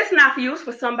 it's not for you, it's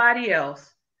for somebody else.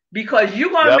 Because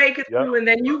you're going to make it through, and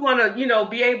then you're going to,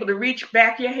 be able to reach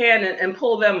back your hand and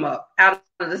pull them up out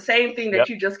of the same thing that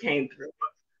you just came through.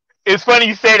 It's funny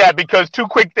you say that, because two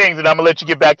quick things, and I'm going to let you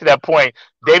get back to that point.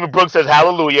 David Brooks says,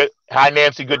 hallelujah. Hi,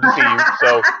 Nancy. Good to see you.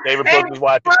 So David Brooks is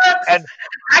watching. And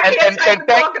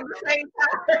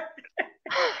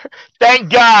thank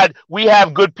God we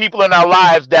have good people in our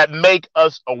lives that make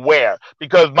us aware,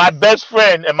 because my best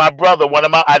friend and my brother,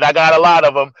 I got a lot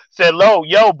of them, said,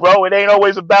 yo, bro, it ain't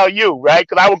always about you, right?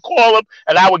 Because I would call him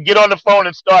and I would get on the phone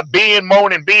and start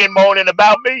moaning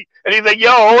about me. And he's like,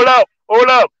 yo, hold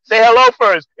up. Say hello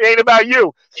first. It ain't about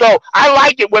you. So I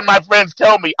like it when my friends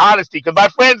tell me honesty, because my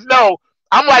friends know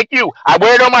I'm like you. I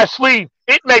wear it on my sleeve.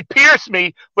 It may pierce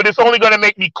me, but it's only going to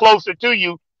make me closer to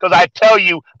you, because I tell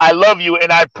you I love you,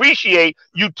 and I appreciate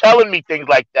you telling me things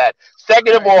like that.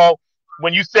 Second of all,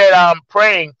 when you said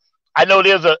praying, I know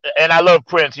and I love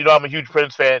Prince. I'm a huge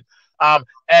Prince fan.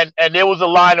 And there was a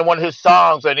line in one of his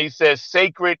songs, and he says,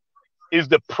 "Sacred is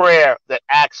the prayer that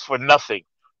asks for nothing."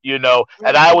 And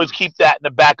I always keep that in the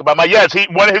back of my mind. Yes,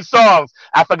 one of his songs.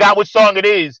 I forgot which song it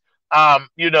is.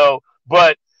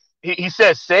 But he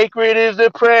says, sacred is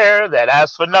the prayer that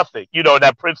asks for nothing,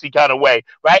 that Princey kind of way,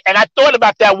 right? And I thought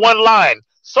about that one line,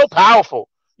 so powerful,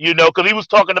 because he was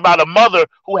talking about a mother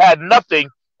who had nothing,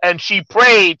 and she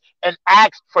prayed and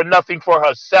asked for nothing for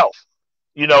herself,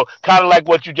 kind of like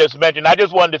what you just mentioned. I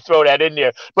just wanted to throw that in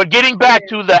there. But getting back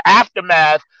to the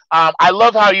aftermath, I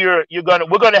love how we're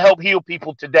gonna help heal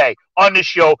people today on this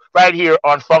show right here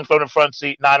on Funk on the Front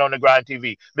Seat, Not on the Grind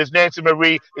TV. Miss Nancy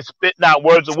Marie is spitting out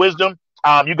words of wisdom.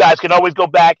 You guys can always go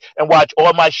back and watch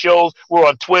all my shows. We're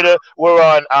on Twitter. We're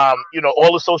on,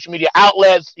 all the social media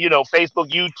outlets,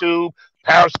 Facebook, YouTube,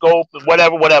 Periscope,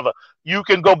 whatever. You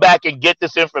can go back and get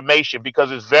this information,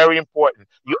 because it's very important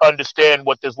you understand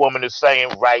what this woman is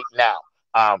saying right now.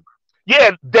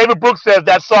 David Brooks says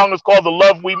that song is called The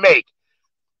Love We Make.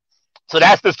 So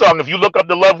that's the song. If you look up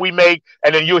The Love We Make,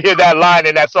 and then you'll hear that line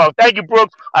in that song. Thank you,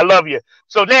 Brooks. I love you.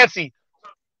 So, Nancy,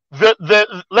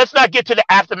 let's not get to the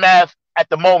aftermath at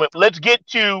the moment. Let's get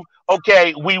to,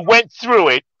 okay, we went through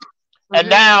it, and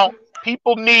now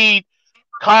people need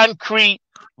concrete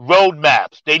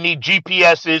roadmaps. They need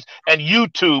GPSs and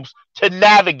YouTubes to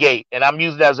navigate, and I'm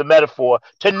using that as a metaphor,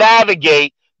 to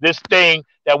navigate this thing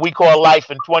that we call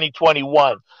life in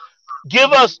 2021.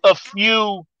 Give us a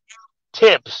few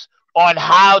tips on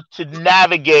how to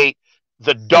navigate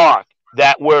the dark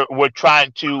that we're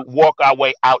trying to walk our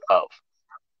way out of.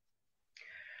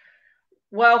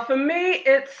 Well, for me,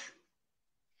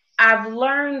 I've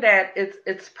learned that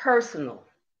it's personal.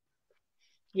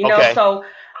 So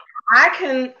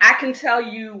I can tell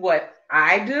you what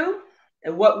I do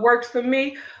and what works for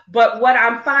me, but what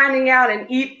I'm finding out,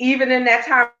 and even in that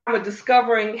time of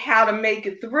discovering how to make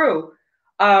it through,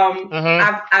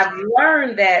 I've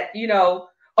learned that,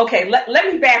 okay,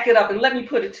 let me back it up and let me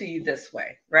put it to you this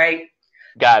way, right?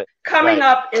 Got it. Coming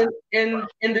up in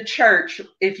the church,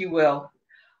 if you will,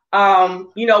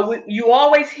 You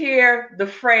always hear the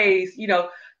phrase,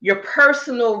 your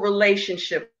personal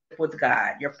relationship with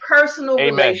God, your personal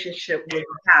Amen. relationship with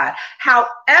God.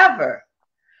 However,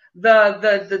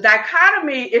 the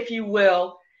dichotomy, if you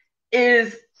will,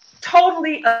 is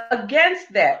totally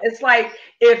against that. It's like,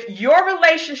 if your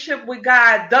relationship with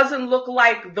God doesn't look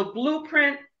like the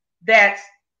blueprint that's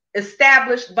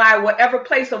established by whatever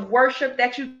place of worship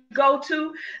that you go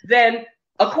to, then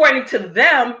according to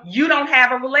them, you don't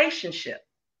have a relationship.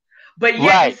 But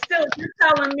yet you're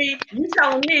telling me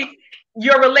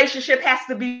your relationship has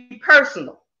to be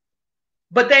personal.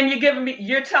 But then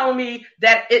you're telling me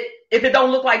that if it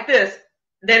don't look like this,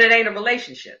 then it ain't a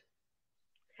relationship.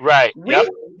 Right.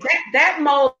 That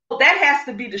mold, that has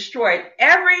to be destroyed.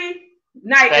 Every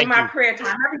night in my prayer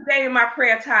time, every day in my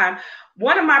prayer time,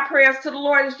 one of my prayers to the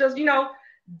Lord is just,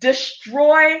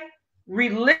 destroy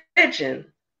religion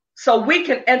so we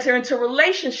can enter into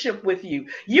relationship with you.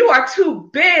 You are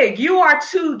too big. You are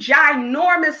too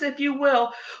ginormous, if you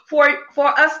will, for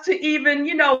us to even,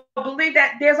 believe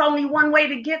that there's only one way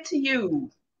to get to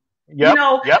you. Yep.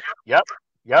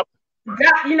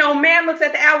 God, man looks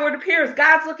at the outward appearance.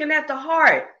 God's looking at the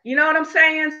heart. You know what I'm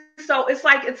saying? So it's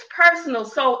like, it's personal.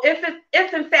 So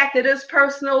if in fact it is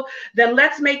personal, then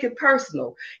let's make it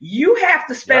personal. You have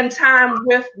to spend time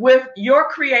with your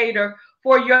creator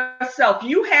for yourself.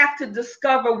 You have to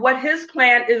discover what his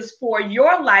plan is for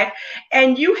your life.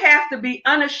 And you have to be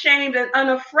unashamed and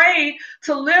unafraid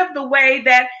to live the way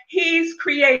that he's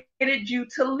created you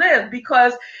to live,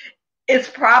 because it's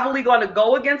probably going to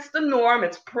go against the norm.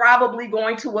 It's probably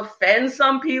going to offend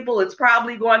some people. It's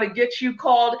probably going to get you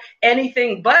called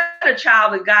anything but a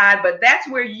child of God. But that's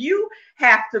where you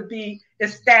have to be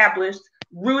established,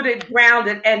 rooted,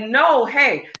 grounded, and know,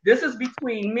 hey, this is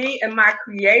between me and my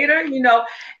creator,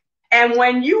 And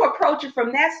when you approach it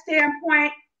from that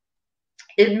standpoint,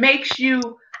 it makes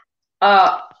you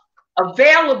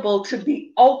available to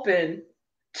be open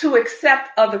to accept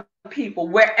other people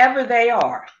wherever they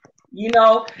are. And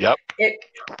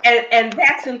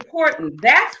that's important.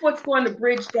 That's what's going to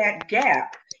bridge that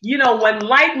gap. When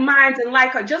like minds and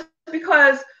like, just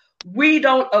because we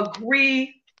don't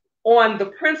agree on the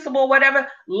principle, whatever,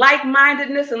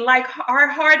 like-mindedness and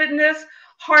like-heartedness,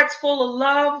 hearts full of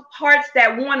love, hearts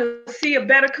that want to see a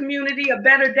better community, a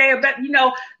better day,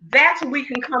 that's when we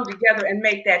can come together and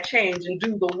make that change and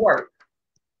do the work.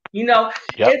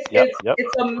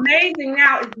 It's amazing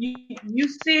now. You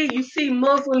see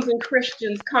Muslims and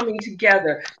Christians coming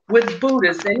together with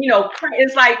Buddhists, and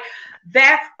it's like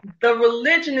that. The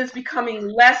religion is becoming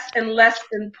less and less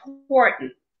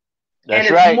important, and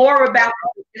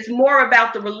it's more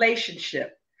about the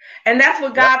relationship. And that's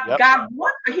what God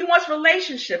wants. He wants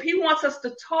relationship. He wants us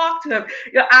to talk to him.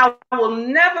 I will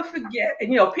never forget.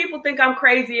 And people think I'm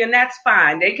crazy, and that's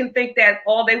fine. They can think that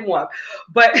all they want.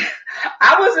 But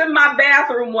I was in my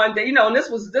bathroom one day, and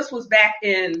this was back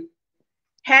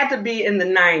had to be in the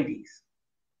 90s.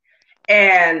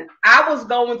 And I was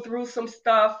going through some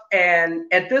stuff, and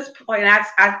at this point,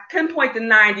 I pinpoint the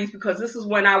 90s because this is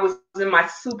when I was in my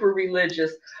super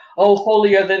religious,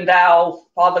 holier than thou,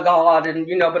 Father God, and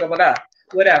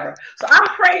whatever. So I'm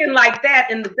praying like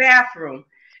that in the bathroom,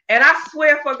 and I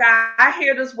swear for God, I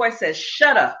hear this voice says,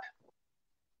 "Shut up."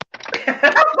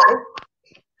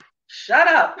 Shut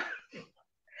up.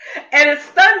 And it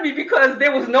stunned me because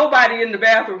there was nobody in the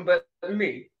bathroom but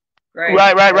me.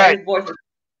 Right. His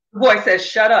voice says,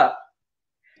 "Shut up."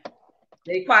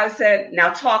 They probably said,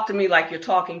 "Now talk to me like you're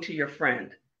talking to your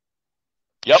friend."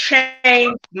 Yep.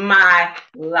 Changed my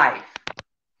life.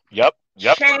 Yep.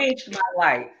 Changed my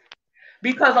life.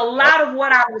 Because a lot of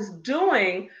what I was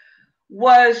doing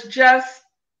was just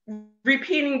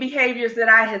repeating behaviors that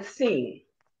I had seen.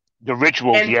 The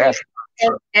rituals, yes.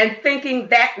 And thinking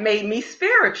that made me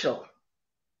spiritual.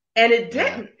 And it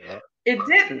didn't. Yeah. It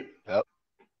didn't. Yep.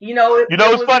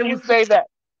 It's funny you say that.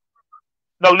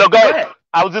 No, go ahead.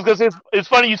 I was just going to say, it's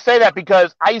funny you say that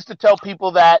because I used to tell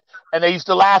people that, and they used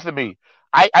to laugh at me.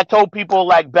 I told people,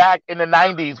 like, back in the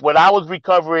 90s when I was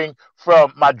recovering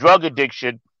from my drug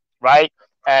addiction, right?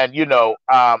 And,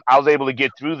 I was able to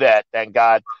get through that, thank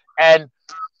God. And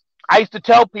I used to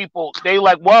tell people, they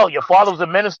like, well, your father was a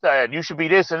minister and you should be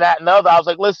this and that and the other. I was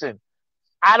like, listen,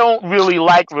 I don't really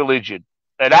like religion.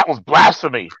 And that was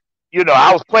blasphemy.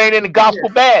 I was playing in the gospel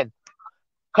band,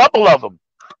 couple of them,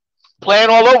 playing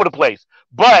all over the place.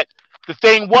 But the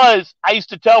thing was, I used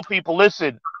to tell people,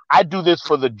 listen, I do this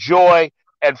for the joy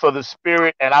and for the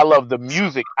spirit, and I love the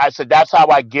music. I said, that's how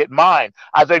I get mine.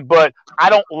 I was like, but I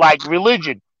don't like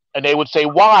religion. And they would say,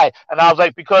 why? And I was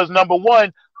like, because number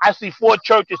one, I see 4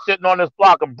 churches sitting on this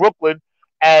block in Brooklyn,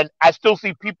 And I still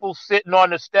see people sitting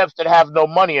on the steps that have no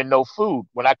money and no food.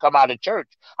 When I come out of church,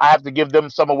 I have to give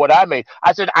them some of what I made.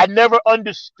 I said, I never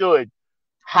understood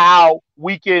how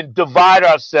we can divide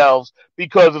ourselves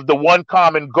because of the one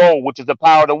common goal, which is the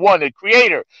power of the one, the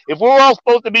creator. If we're all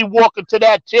supposed to be walking to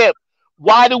that tip,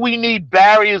 why do we need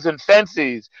barriers and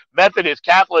fences? Methodist,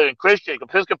 Catholic, and Christian,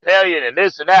 Episcopalian, and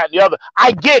this and that and the other.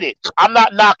 I get it. I'm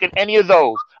not knocking any of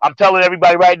those. I'm telling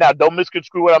everybody right now, don't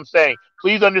misconstrue what I'm saying.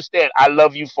 Please understand, I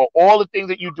love you for all the things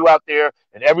that you do out there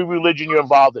and every religion you're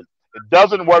involved in. It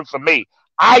doesn't work for me.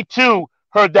 I, too,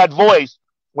 heard that voice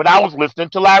when I was listening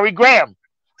to Larry Graham.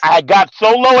 I had got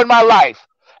so low in my life,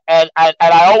 and I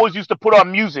always used to put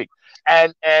on music,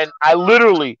 and I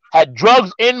literally had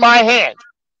drugs in my hand,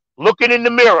 looking in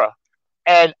the mirror,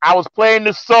 and I was playing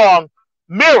the song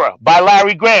Mirror by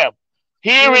Larry Graham.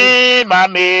 Here in my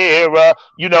mirror,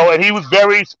 and he was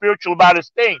very spiritual about his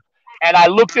thing. And I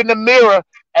looked in the mirror,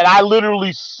 and I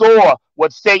literally saw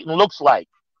what Satan looks like.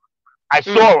 I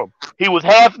saw him. He was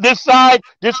half this side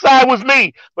was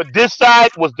me, but this side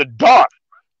was the dark.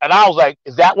 And I was like,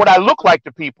 is that what I look like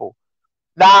to people?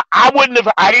 Now, I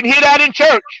didn't hear that in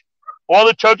church. All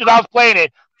the churches I was playing in,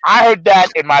 I heard that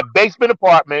in my basement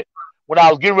apartment when I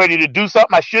was getting ready to do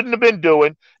something I shouldn't have been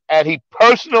doing, and he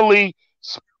personally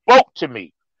spoke to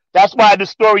me. That's why the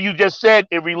story you just said,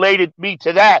 it related me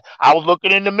to that. I was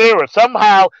looking in the mirror.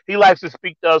 Somehow he likes to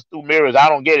speak to us through mirrors. I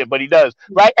don't get it, but he does.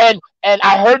 Right? And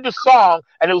I heard the song,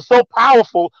 and it was so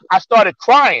powerful, I started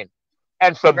crying.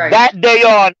 And from that day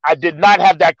on, I did not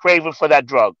have that craving for that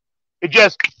drug. It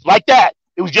just, like that.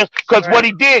 It was just because what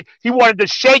he did, he wanted to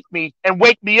shake me and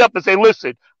wake me up and say,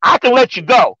 listen, I can let you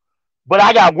go, but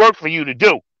I got work for you to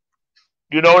do.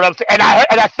 You know what I'm saying? And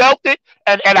I felt it,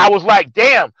 and I was like,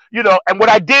 damn, and what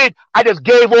I did, I just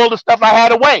gave all the stuff I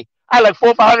had away. I had like $400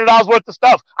 or $500 worth of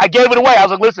stuff. I gave it away. I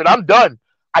was like, listen, I'm done.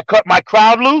 I cut my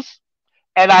crowd loose,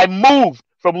 and I moved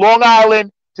from Long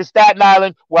Island to Staten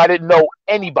Island where I didn't know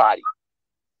anybody.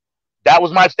 That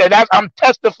was my stand. I'm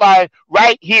testifying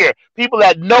right here. People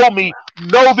that know me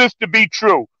know this to be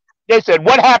true. They said,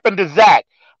 what happened to Zack?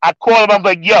 I called him. I'm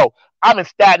like, yo, I'm in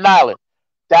Staten Island.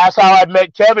 That's how I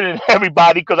met Kevin and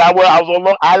everybody because I was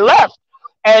alone. I left.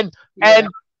 And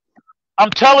I'm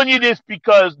telling you this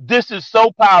because this is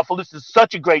so powerful. This is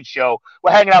such a great show.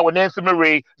 We're hanging out with Nancy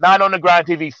Marie, 9 on the Grind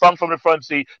TV, Funk from the Front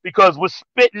Seat, because we're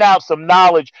spitting out some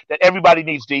knowledge that everybody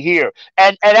needs to hear.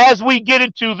 And as we get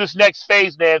into this next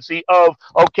phase, Nancy, of,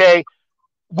 okay,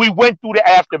 we went through the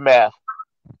aftermath.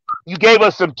 You gave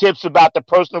us some tips about the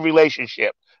personal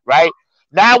relationship, right?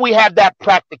 Now we have that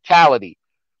practicality.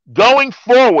 Going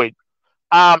forward,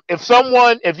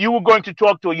 if you were going to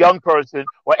talk to a young person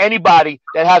or anybody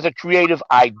that has a creative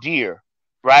idea,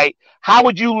 right, how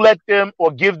would you let them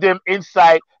or give them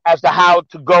insight as to how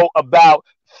to go about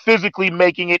physically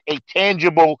making it a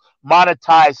tangible,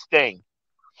 monetized thing?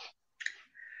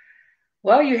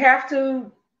 Well, you have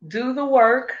to do the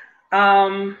work.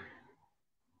 And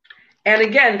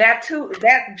again,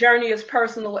 that journey is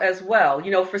personal as well.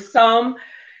 For some,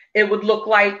 it would look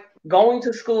like going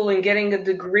to school and getting a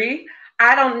degree.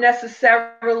 I don't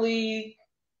necessarily,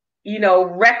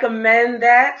 recommend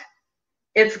that.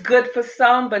 It's good for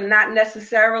some, but not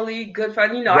necessarily good for, I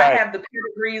have the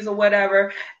pedigrees or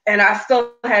whatever, and I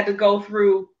still had to go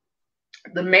through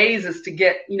the mazes to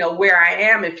get, where I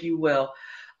am, if you will.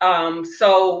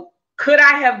 So could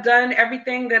I have done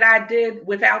everything that I did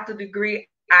without the degree?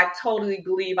 I totally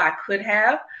believe I could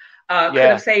have. Could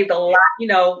have saved a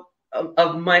lot,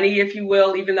 of money, if you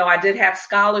will, even though I did have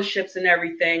scholarships and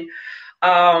everything.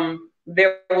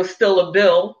 There was still a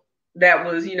bill that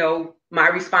was, my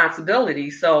responsibility.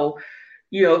 So,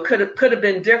 could have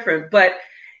been different, but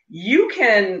you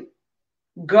can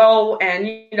go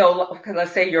and,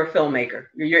 let's say you're a filmmaker,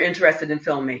 you're interested in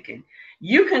filmmaking.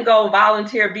 You can go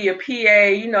volunteer, be a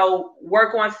PA,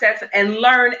 work on sets and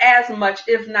learn as much,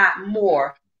 if not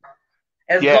more,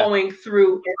 as going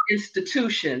through an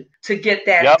institution to get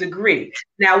that degree.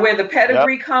 Now, where the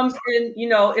pedigree comes in,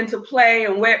 into play,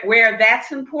 and where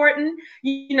that's important,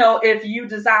 if you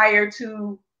desire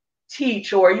to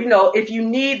teach, or, if you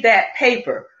need that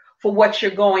paper for what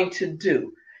you're going to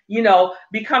do,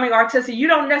 becoming artistic, you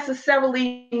don't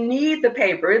necessarily need the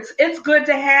paper. It's good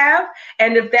to have.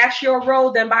 And if that's your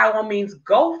role, then by all means,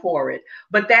 go for it.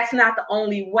 But that's not the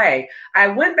only way. I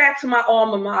went back to my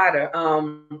alma mater,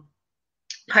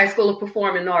 High School of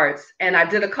Performing Arts, and I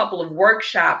did a couple of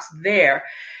workshops there.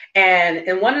 And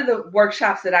in one of the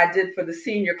workshops that I did for the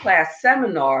senior class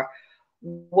seminar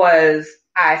was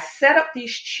I set up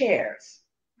these chairs,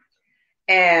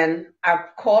 and I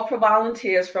called for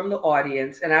volunteers from the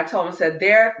audience, and I told them, said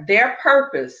their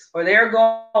purpose or their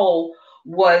goal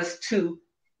was to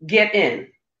get in.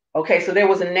 Okay, so there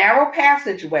was a narrow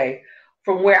passageway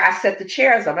from where I set the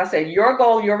chairs up. I said, your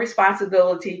goal, your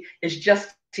responsibility is just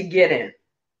to get in.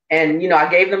 And, I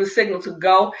gave them a signal to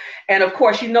go. And of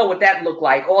course, you know what that looked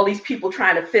like. All these people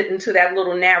trying to fit into that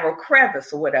little narrow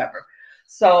crevice or whatever.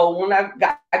 So when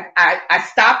I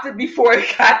stopped it before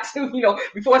it got to,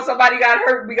 before somebody got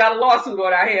hurt, we got a lawsuit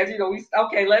on our hands.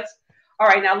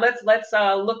 Let's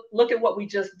look at what we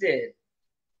just did.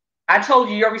 I told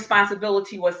you your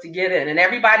responsibility was to get in, and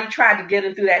everybody tried to get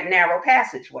in through that narrow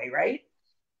passageway, right?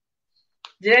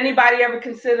 Did anybody ever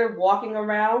consider walking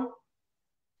around?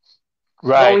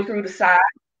 Right. Going through the side?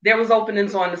 There was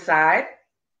openings on the side.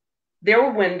 There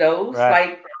were windows.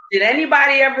 Right. Did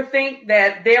anybody ever think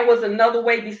that there was another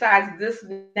way besides this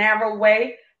narrow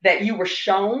way that you were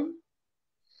shown?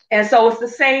 And so it's the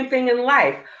same thing in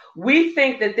life. We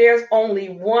think that there's only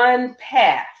one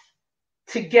path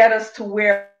to get us to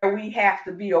where we have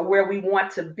to be or where we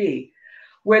want to be,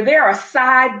 where there are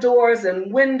side doors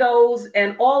and windows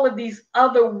and all of these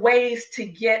other ways to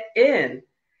get in.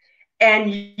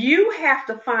 And you have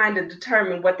to find and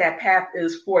determine what that path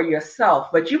is for yourself.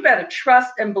 But you better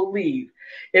trust and believe.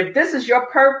 If this is your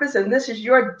purpose and this is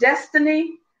your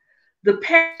destiny, the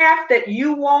path that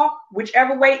you walk,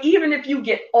 whichever way, even if you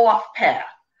get off path,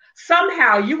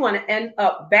 somehow you're going to end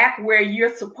up back where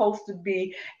you're supposed to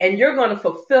be, and you're going to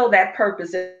fulfill that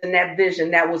purpose and that vision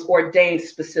that was ordained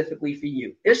specifically for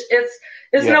you. It's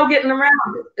no getting around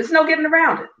it. It's no getting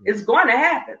around it. It's going to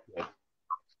happen.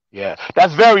 Yeah,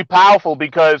 that's very powerful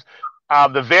because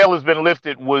The Veil Has Been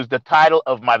Lifted was the title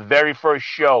of my very first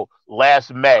show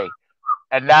last May.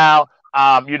 And now,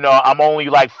 I'm only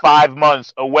like 5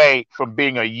 months away from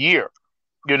being a year,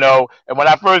 and when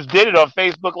I first did it on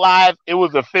Facebook Live, it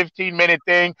was a 15-minute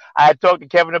thing. I had talked to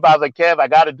Kevin about, I was like, Kev, I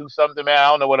got to do something, man. I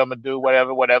don't know what I'm going to do,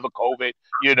 whatever, COVID,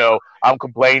 I'm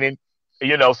complaining,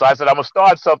 so I said, I'm going to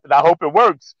start something. I hope it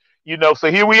works, so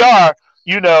here we are,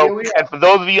 and for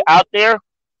those of you out there,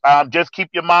 just keep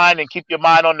your mind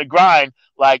on the grind,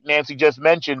 like Nancy just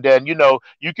mentioned, and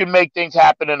you can make things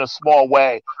happen in a small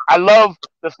way. I love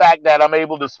the fact that I'm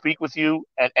able to speak with you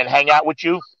and hang out with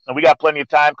you, and we got plenty of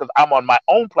time because I'm on my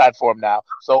own platform now,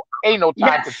 so ain't no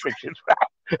time restrictions.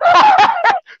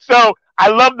 So I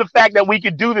love the fact that we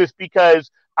could do this because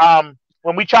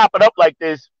when we chop it up like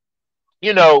this,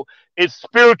 it's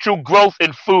spiritual growth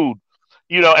in food.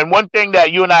 And one thing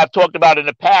that you and I have talked about in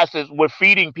the past is we're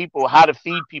feeding people how to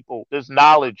feed people this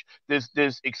knowledge,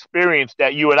 this experience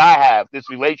that you and I have, this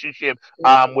relationship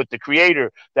with the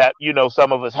Creator that,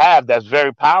 some of us have that's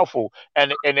very powerful.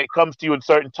 And it comes to you in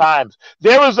certain times.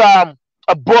 There was a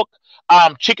book,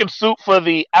 Chicken Soup for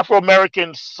the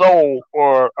Afro-American Soul,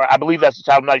 or I believe that's the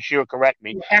title, I'm not sure, correct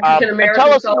me. And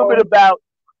tell us a little bit about,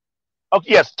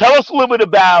 tell us a little bit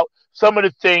about some of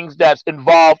the things that's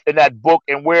involved in that book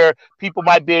and where people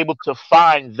might be able to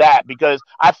find that, because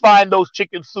I find those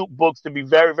chicken soup books to be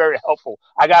very, very helpful.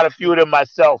 I got a few of them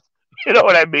myself. You know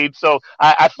what I mean? So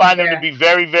I find them to be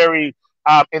very, very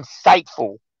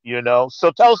insightful,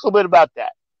 So tell us a little bit about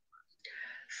that.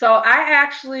 So I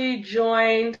actually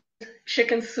joined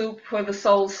Chicken Soup for the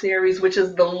Soul series, which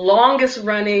is the longest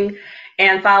running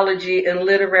anthology in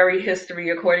literary history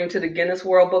according to the Guinness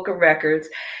World Book of Records.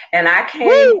 And I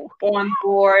came on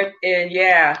board in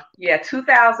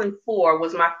 2004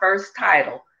 was my first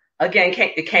title. Again,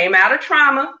 it came out of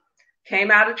trauma.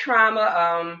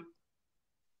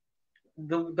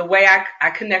 The way I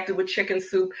connected with Chicken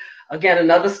Soup, again,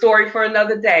 another story for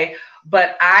another day.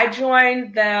 But I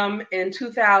joined them in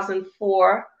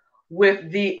 2004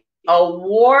 with the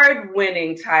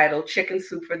award-winning title, Chicken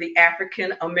Soup for the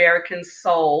African American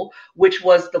Soul, which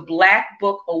was the Black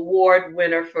Book Award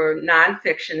winner for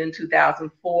nonfiction in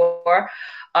 2004.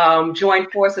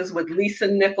 Joined forces with Lisa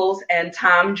Nichols and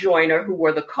Tom Joyner, who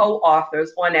were the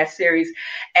co-authors on that series.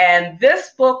 And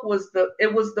this book was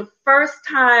the first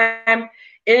time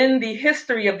in the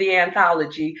history of the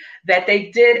anthology that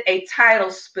they did a title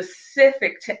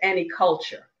specific to any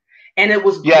culture. And it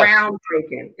was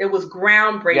groundbreaking. It was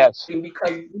groundbreaking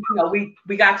because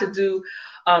we got to do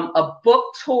a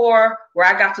book tour where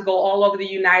I got to go all over the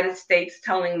United States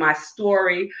telling my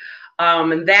story.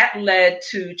 And that led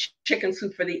to Chicken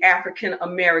Soup for the African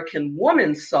American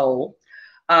Woman's Soul,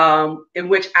 in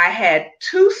which I had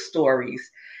 2 stories.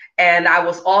 And I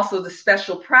was also the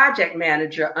special project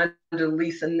manager under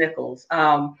Lisa Nichols.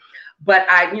 But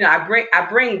I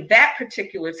bring that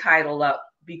particular title up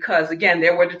because, again,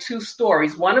 there were the 2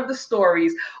 stories. One of the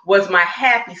stories was my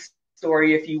happy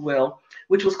story, if you will,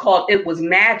 which was called It Was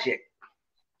Magic.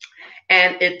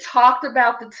 And it talked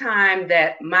about the time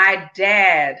that my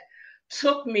dad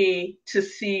took me to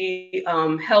see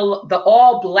the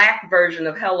all-black version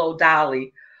of Hello,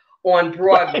 Dolly on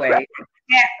Broadway.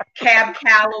 Cab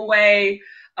Calloway,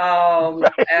 Morgan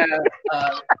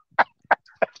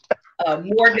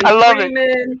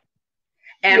Freeman,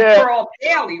 and Pearl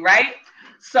Bailey, right?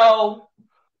 So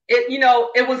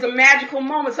it was a magical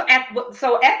moment. So at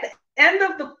the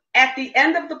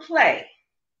end of the play,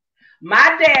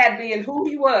 my dad, being who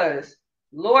he was,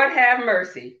 Lord have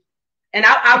mercy, and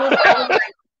I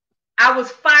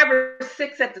was 5 or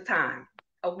 6 at the time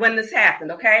of when this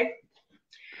happened. Okay.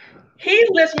 He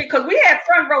lifts me because we had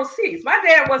front row seats. My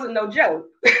dad wasn't no joke.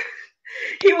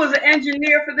 He was an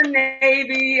engineer for the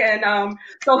Navy, and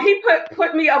so he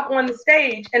put me up on the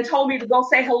stage and told me to go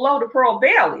say hello to Pearl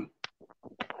Bailey.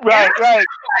 Right. Like,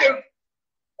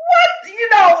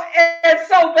 what? And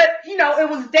so, but it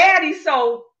was Daddy.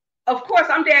 So of course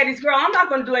I'm Daddy's girl. I'm not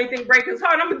going to do anything break his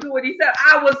heart. I'm going to do what he said.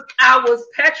 I was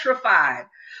petrified.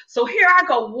 So here I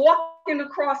go walking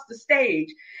across the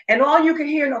stage, and all you can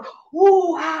hear,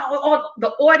 ooh, wow, the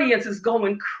audience is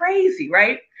going crazy,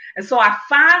 right? And so I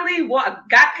finally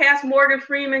got past Morgan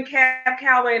Freeman, Cab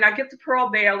Calloway, and I get to Pearl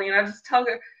Bailey, and I just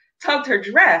tugged her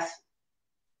dress.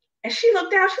 And she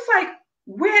looked down, she's like,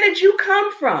 where did you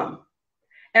come from?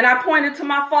 And I pointed to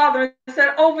my father and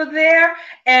said, over there.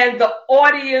 And the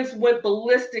audience went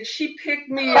ballistic. She picked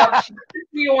me up. She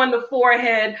picked me on the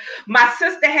forehead. My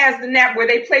sister has the napkin where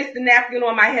they placed the napkin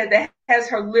on my head that has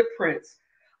her lip prints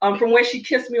from where she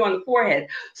kissed me on the forehead.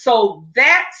 So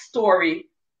that story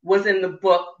was in the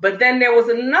book. But then there was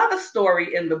another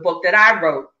story in the book that I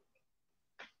wrote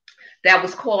that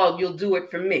was called You'll Do It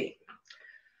For Me.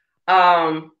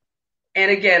 And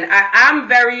again, I'm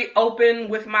very open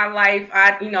with my life.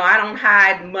 I don't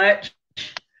hide much.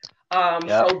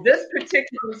 So this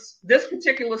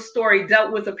particular story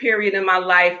dealt with a period in my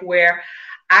life where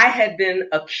I had been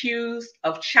accused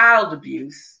of child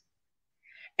abuse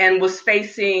and was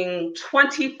facing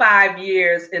 25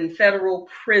 years in federal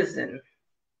prison.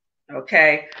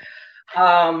 Okay.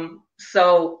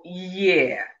 So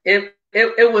yeah,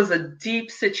 it was a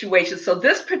deep situation. So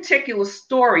this particular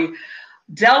story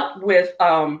dealt with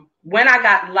when I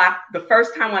got locked, the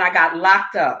first time when I got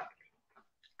locked up,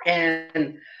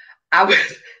 and I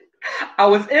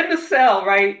was in the cell,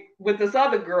 right, with this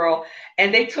other girl,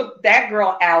 and they took that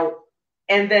girl out,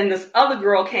 and then this other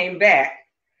girl came back,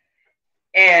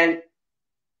 and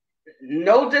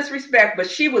no disrespect, but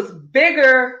she was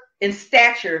bigger in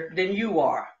stature than you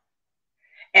are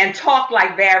and talked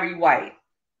like Barry White.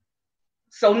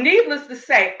 So needless to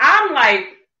say, I'm like,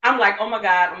 oh my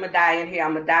God, I'm gonna die in here.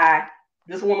 I'm gonna die.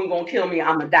 This woman gonna kill me.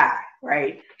 I'm gonna die,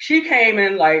 right? She came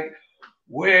in like,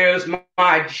 where's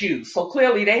my juice? So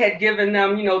clearly they had given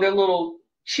them, their little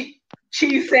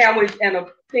cheese sandwich and a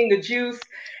thing of juice,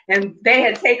 and they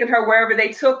had taken her wherever they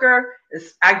took her.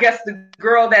 I guess the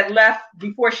girl that left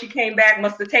before she came back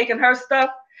must have taken her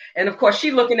stuff. And of course, she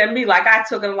looking at me like I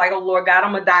took her, like, oh Lord God,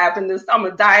 I'm gonna die I'm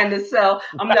gonna die in this cell.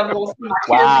 I'm never gonna see my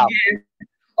kids again.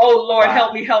 Oh Lord,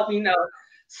 help me, no.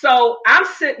 So I'm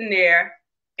sitting there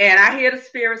and I hear the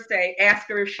spirit say, ask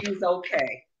her if she's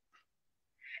okay.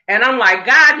 And I'm like,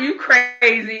 God, you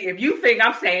crazy if you think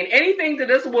I'm saying anything to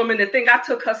this woman to think I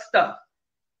took her stuff.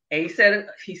 And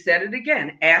he said it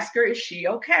again, ask her, is she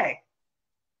okay?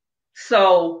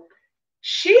 So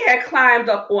she had climbed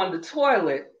up on the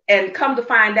toilet and come to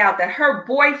find out that her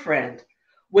boyfriend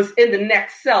was in the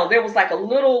next cell. There was like a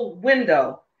little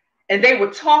window and they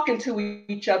were talking to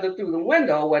each other through the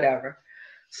window or whatever.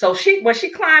 So when she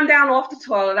climbed down off the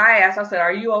toilet, I said,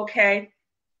 are you okay?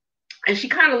 And she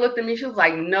kind of looked at me. She was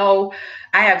like, no,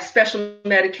 I have special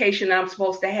medication I'm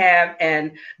supposed to have,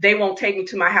 and they won't take me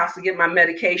to my house to get my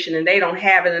medication, and they don't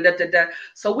have it. And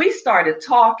So we started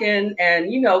talking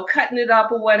and, cutting it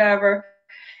up or whatever.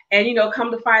 And,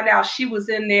 come to find out she was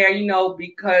in there,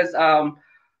 because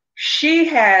she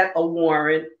had a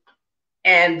warrant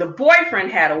and the boyfriend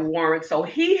had a warrant. So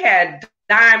he had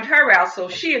dimed her out. So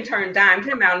she in turn dimed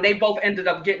him out, and they both ended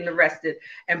up getting arrested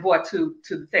and brought to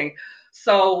the thing.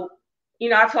 So,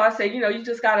 I said, you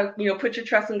just gotta, put your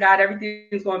trust in God.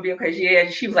 Everything's going to be okay. Yeah.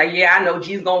 She was like, yeah, I know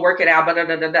Jesus going to work it out,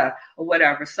 or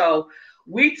whatever. So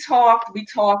we talked,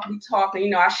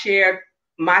 and, I shared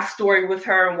my story with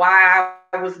her and why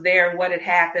I was there and what had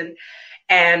happened.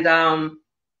 And,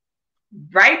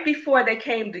 right before they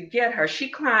came to get her, she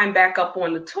climbed back up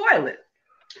on the toilet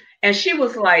and she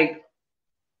was like,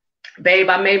 babe,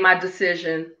 I made my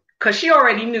decision, because she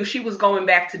already knew she was going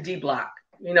back to D Block.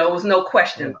 It was no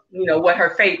question, what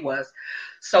her fate was.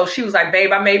 So she was like,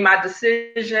 babe, I made my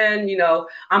decision.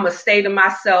 I'm going to stay to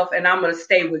myself and I'm going to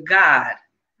stay with God.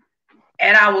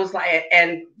 And I was like,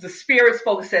 and the spirit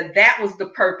spoke and said, that was the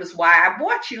purpose why I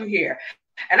brought you here.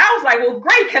 And I was like, well,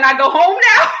 great. Can I go home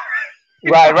now?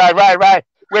 Right.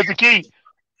 Where's the key?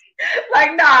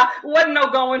 Like, nah, wasn't no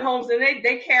going homes. And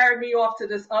they carried me off to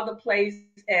this other place.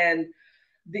 And,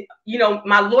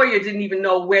 my lawyer didn't even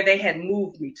know where they had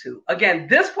moved me to. Again,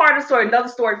 this part of the story, another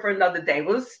story for another day.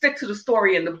 Well, let's stick to the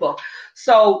story in the book.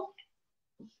 So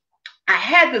I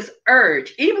had this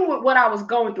urge, even with what I was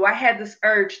going through, I had this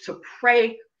urge to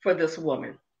pray for this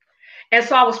woman. And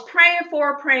so I was praying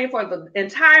for her the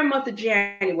entire month of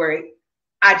January.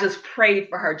 I just prayed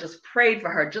for her.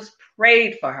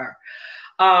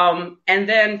 And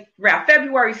then around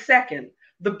February 2nd,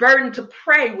 the burden to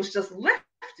pray was just lifted.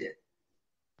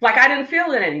 Like I didn't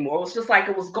feel it anymore. It was just like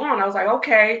it was gone. I was like,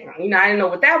 okay, I didn't know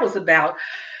what that was about.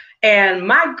 And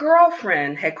my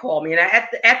girlfriend had called me. And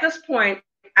at this point,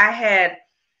 I had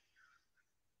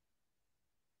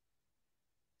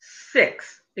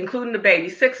 6, including the baby.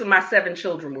 6 of my 7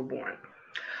 children were born.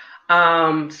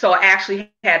 So I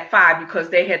actually had 5 because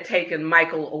they had taken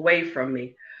Michael away from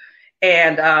me.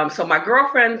 And so my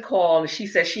girlfriend called and she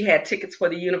said she had tickets for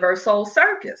the Universal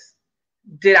Circus.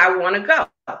 Did I want to go?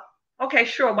 Okay,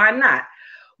 sure, why not?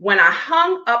 When I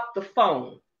hung up the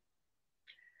phone,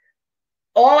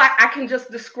 I can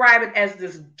just describe it as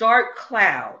this dark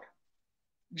cloud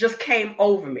just came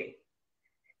over me.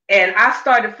 And I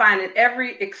started finding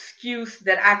every excuse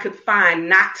that I could find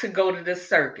not to go to this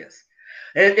circus.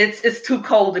 It's too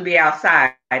cold to be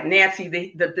outside. Nancy,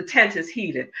 the tent is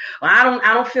heated. Well,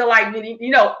 I don't feel like,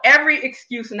 every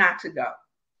excuse not to go.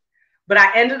 But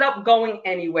I ended up going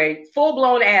anyway,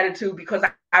 full-blown attitude, because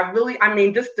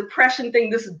this depression thing,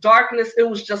 this darkness, it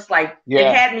was just like,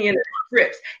 It had me in the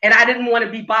grips. And I didn't want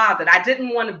to be bothered. I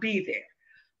didn't want to be there.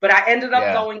 But I ended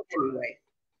up going anyway.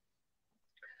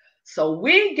 So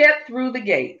we get through the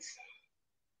gates.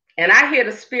 And I hear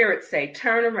the spirit say,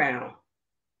 turn around.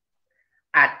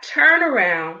 I turn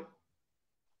around,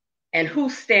 and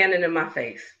who's standing in my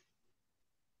face?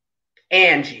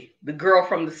 Angie, the girl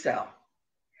from the cell.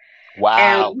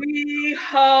 Wow. And we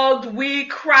hugged, we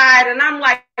cried, and I'm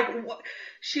like, what?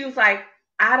 She was like,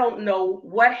 I don't know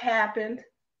what happened.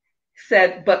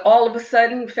 Said, but all of a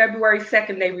sudden, February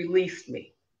 2nd, they released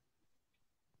me.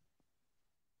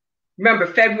 Remember,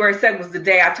 February 2nd was the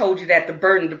day I told you that the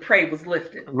burden to pray was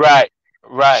lifted. Right.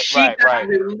 She got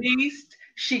released.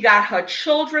 She got her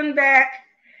children back,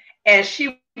 and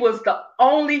she was the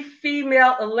only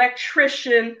female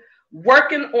electrician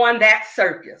working on that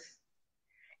circus.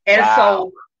 And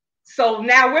so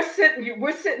now we're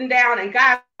sitting down, and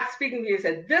God speaking to me and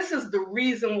said, this is the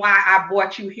reason why I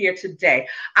brought you here today.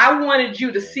 I wanted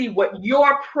you to see what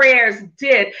your prayers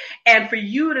did, and for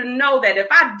you to know that if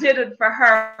I did it for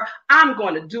her, I'm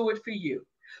going to do it for you.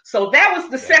 So that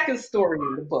was the second story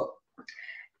in the book.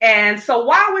 And so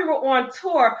while we were on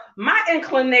tour, my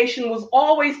inclination was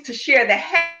always to share the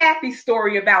happy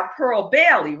story about Pearl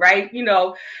Bailey, right?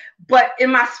 But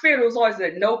in my spirit, it was always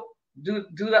like, nope, do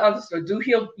the other story.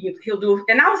 He'll do it.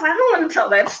 And I was like, I don't want to tell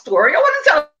that story. I want to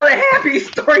tell the happy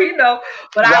story,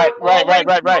 But I would always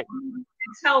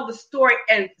tell the story.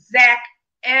 And Zack,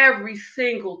 every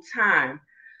single time,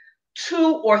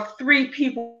 2 or 3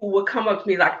 people would come up to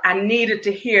me like, I needed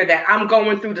to hear that. I'm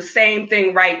going through the same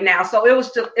thing right now. So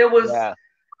it's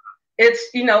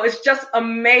just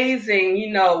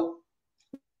amazing,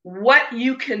 what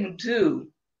you can do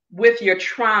with your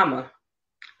trauma.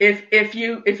 If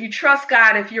you trust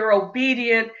God, if you're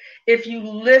obedient, if you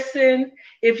listen,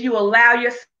 if you allow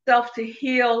yourself to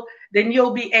heal, then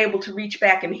you'll be able to reach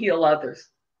back and heal others.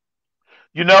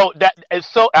 That is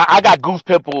so. I got goose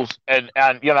pimples, and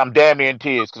I'm damn near in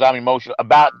tears because I'm emotional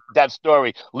about that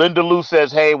story. Linda Lou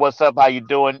says, "Hey, what's up? How you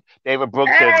doing?" David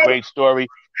Brooks says, "Great story."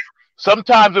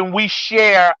 Sometimes when we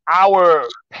share our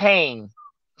pain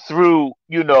through,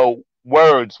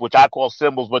 words, which I call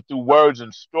symbols, but through words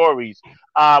and stories,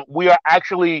 we are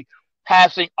actually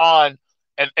passing on.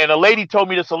 And a lady told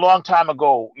me this a long time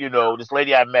ago. This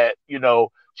lady I met.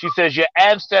 She says your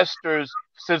ancestors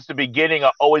since the beginning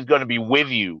are always going to be with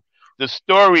you. The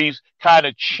stories kind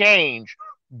of change,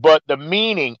 but the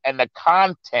meaning and the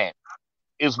content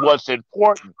is what's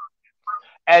important.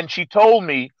 And she told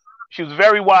me, she was a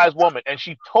very wise woman, and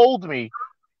she told me,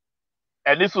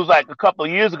 and this was like a couple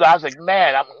of years ago, I was like,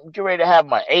 man, I'm getting ready to have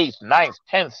my 8th, 9th,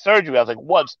 10th surgery. I was like,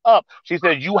 what's up? She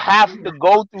said, you have to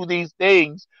go through these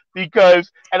things and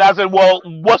I said, well,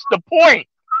 what's the point?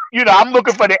 I'm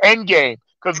looking for the end game.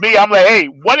 Because I'm like, hey,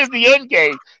 what is the end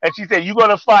game? And she said, you're going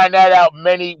to find that out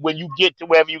when you get to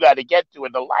wherever you got to get to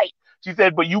in the light. She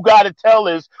said, but you got to tell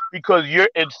this because you're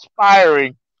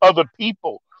inspiring other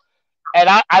people. And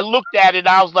I looked at it and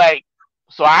I was like,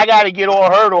 So I got to get all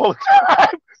hurt all the time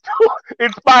to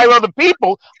inspire other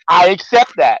people. I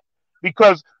accept that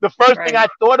because the first thing I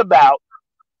thought about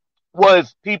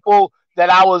was people that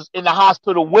I was in the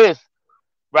hospital with,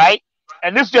 right?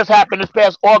 And this just happened this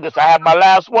past August. I had my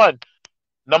last one,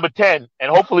 number 10,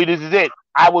 and hopefully this is it.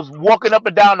 I was walking up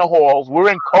and down the halls. We're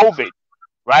in COVID,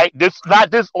 right?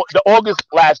 The August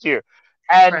last year.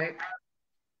 And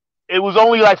it was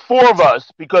only like 4 of us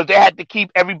because they had to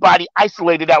keep everybody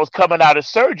isolated that was coming out of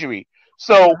surgery.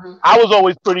 So I was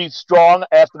always pretty strong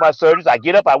after my surgeries. I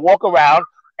get up, I walk around,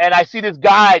 and I see this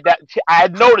guy that I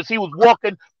had noticed he was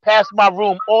walking past my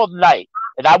room all night.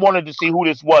 And I wanted to see who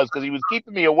this was because he was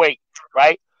keeping me awake,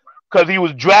 right? Because he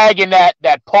was dragging that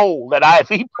pole, that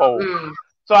IV pole.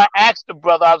 So I asked the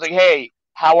brother, I was like, hey,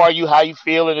 how are you? How you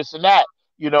feeling? This and that.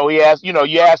 He asked,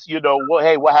 you asked, well,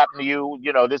 hey, what happened to you?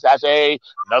 This, I say, hey,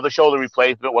 another shoulder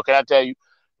replacement. What can I tell you?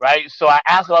 Right. So I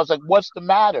asked him, I was like, what's the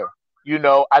matter?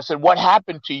 I said, what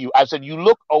happened to you? I said, you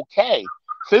look okay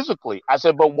physically. I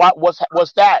said, but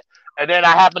what's that? And then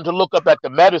I happened to look up at the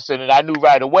medicine and I knew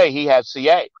right away he had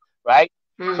CA. Right.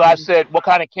 So I said, what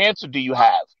kind of cancer do you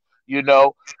have?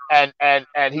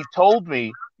 And he told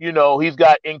me, he's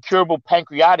got incurable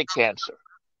pancreatic cancer,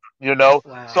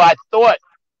 Wow. So I thought,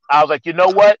 I was like, you know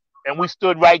what? And we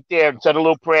stood right there and said a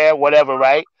little prayer, whatever,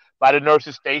 right? By the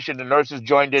nurse's station. The nurses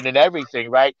joined in and everything,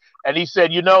 right? And he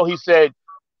said, you're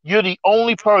the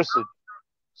only person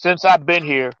since I've been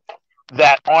here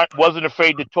that wasn't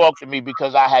afraid to talk to me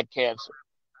because I had cancer.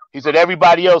 He said,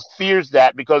 everybody else fears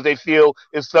that because they feel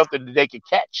it's something that they could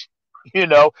catch,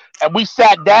 And we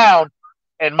sat down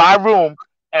in my room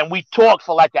and we talked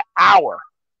for like an hour,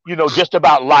 just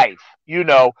about life,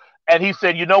 And he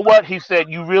said, you know what? He said,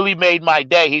 you really made my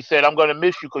day. He said, I'm going to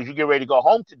miss you because you get ready to go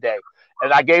home today.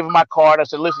 And I gave him my card. I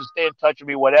said, listen, stay in touch with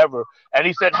me, whatever. And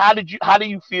he said, how do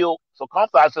you feel so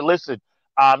comfortable? I said, listen,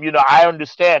 I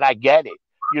understand. I get it.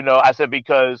 I said,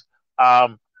 because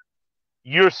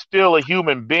you're still a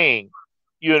human being,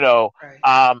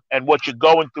 and what you're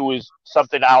going through is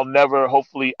something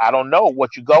hopefully, I don't know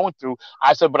what you're going through.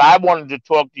 I said, but I wanted to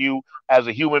talk to you as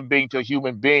a human being to a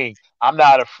human being. I'm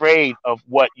not afraid of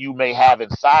what you may have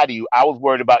inside of you. I was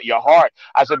worried about your heart.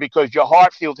 I said, because your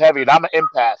heart feels heavy, and I'm an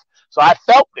empath. So I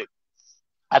felt it.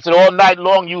 I said, all night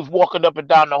long, you was walking up and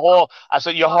down the hall. I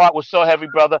said, your heart was so heavy,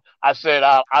 brother. I said,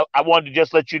 I wanted to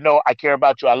just let you know I care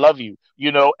about you. I love you,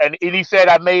 and he said,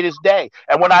 I made his day.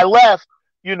 And when I left,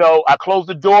 I closed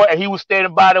the door and he was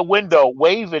standing by the window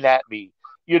waving at me,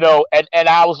 and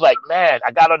I was like, man,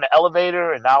 I got on the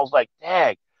elevator and I was like,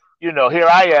 dang, here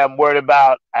I am worried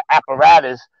about an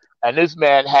apparatus and this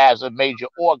man has a major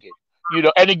organ,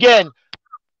 and again,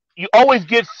 you always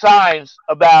get signs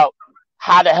about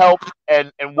how to help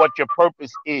and what your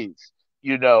purpose is,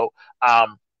 and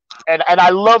I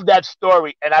love that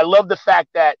story. And I love the fact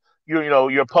that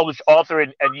you're a published author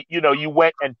and you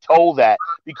went and told that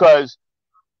because,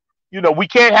 we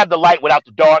can't have the light without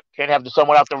the dark, can't have the sun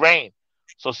without the rain.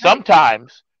 So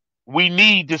sometimes we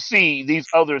need to see these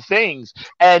other things.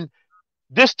 And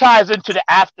this ties into the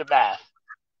aftermath.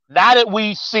 Now that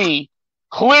we see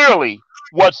clearly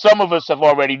what some of us have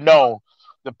already known,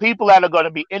 the people that are going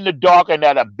to be in the dark and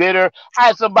that are bitter. I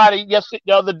had somebody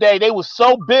the other day, they were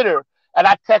so bitter, and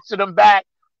I texted them back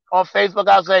on Facebook.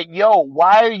 I was like, yo,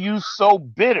 why are you so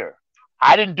bitter?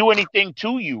 I didn't do anything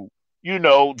to you.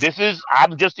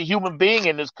 I'm just a human being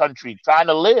in this country trying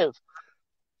to live.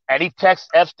 And he texts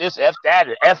F this, F that,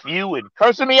 and F you, and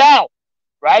cursing me out,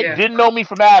 right? Yeah. Didn't know me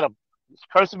from Adam. He's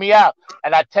cursing me out.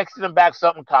 And I texted him back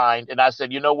something kind, and I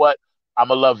said, you know what? I'm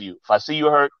going to love you. If I see you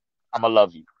hurt, I'm going to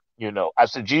love you. I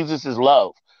said, Jesus is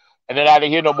love. And then I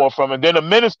didn't hear no more from him. Then a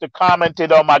minister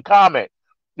commented on my comment.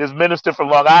 This minister from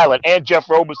Long Island and Jeff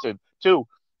Roberson, too.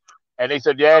 And they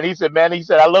said, yeah. And he said, man,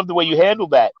 I love the way you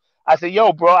handled that. I said,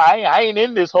 yo, bro, I ain't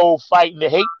in this whole fight and the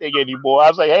hate thing anymore. I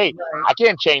was like, hey, I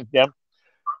can't change them.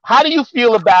 How do you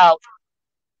feel about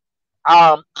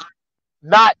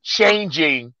not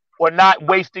changing or not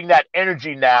wasting that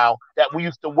energy now that we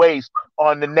used to waste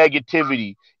on the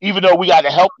negativity, even though we got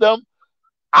to help them?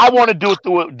 I want to do it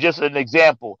through just an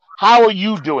example. How are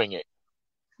you doing it?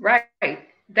 Right.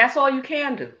 That's all you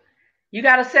can do. You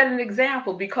got to set an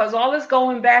example because all this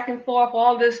going back and forth,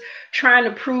 all this trying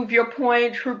to prove your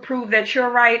point, prove that you're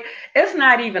right, it's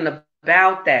not even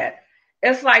about that.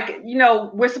 It's like,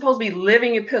 we're supposed to be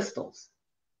living epistles,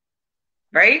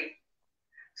 right?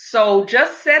 So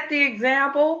just set the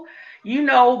example,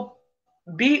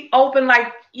 be open,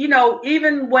 like,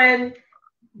 even when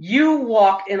you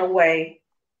walk in a way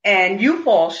and you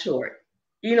fall short,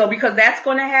 because that's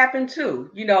going to happen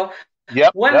too.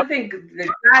 One of the things that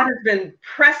God has been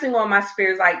pressing on my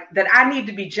spirit is like that I need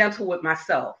to be gentle with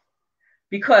myself,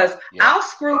 because I'll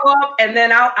screw up and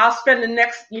then I'll spend the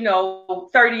next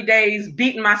 30 days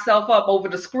beating myself up over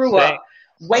the screw up,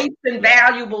 wasting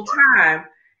valuable time,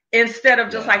 instead of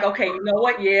just like, okay, you know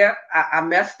what? I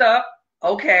messed up.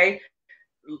 Okay,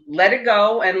 let it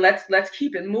go and let's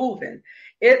keep it moving.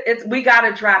 We got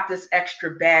to drop this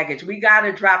extra baggage. We got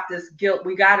to drop this guilt.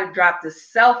 We got to drop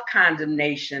this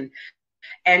self-condemnation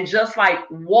and just like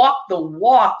walk the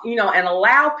walk, and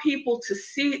allow people to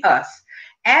see us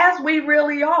as we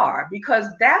really are, because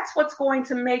that's what's going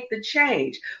to make the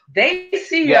change. They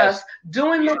see us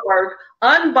doing the work,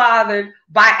 unbothered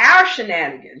by our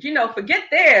shenanigans, forget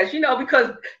theirs, because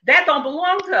that don't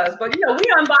belong to us. But, we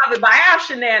unbothered by our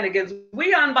shenanigans.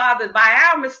 We unbothered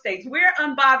by our mistakes. We're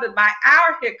unbothered by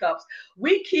our hiccups.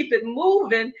 We keep it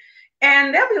moving.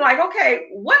 And they'll be like, okay,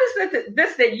 what is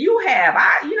this that you have?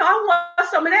 I want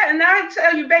some of that. And I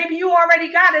tell you, baby, you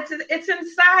already got it. It's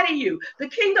inside of you. The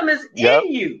kingdom is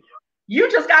in you.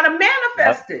 You just got to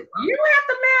manifest it. You have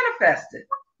to manifest it.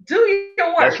 Do your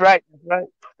work. That's right.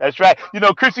 That's right.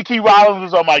 Chrissy Key Rollins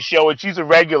was on my show, and she's a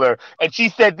regular, and she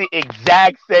said the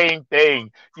exact same thing.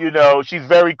 She's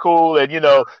very cool, and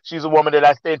she's a woman that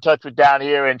I stay in touch with down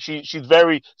here, and she's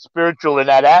very spiritual in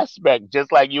that aspect,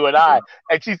 just like you and I.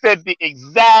 And she said the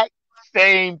exact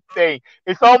same thing.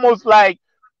 It's almost like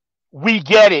we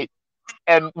get it,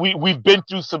 and we've been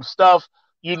through some stuff,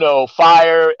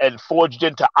 fire and forged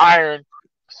into iron,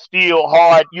 steel,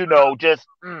 hard, just.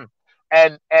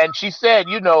 And she said,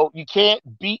 you can't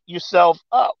beat yourself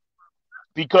up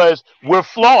because we're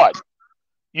flawed.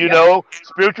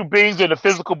 Spiritual beings in the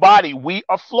physical body, we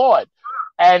are flawed.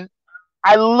 And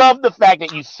I love the fact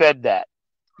that you said that,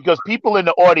 because people in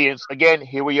the audience, again,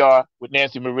 here we are with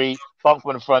Nancy Marie, Funk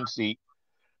from the Front Seat.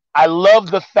 I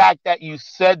love the fact that you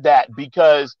said that,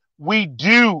 because we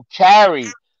do carry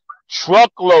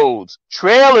truckloads,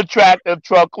 trailer tractor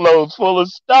truckloads full of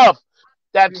stuff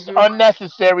that's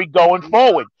unnecessary going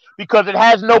forward, because it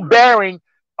has no bearing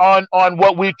on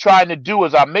what we're trying to do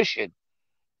as our mission.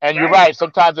 And you're right,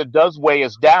 sometimes it does weigh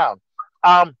us down.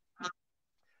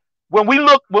 When we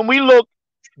look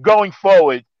going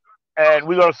forward, and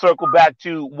we're going to circle back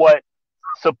to what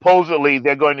supposedly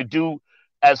they're going to do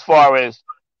as far as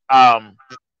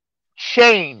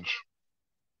change,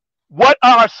 what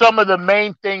are some of the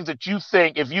main things that you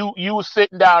think, if you were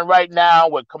sitting down right now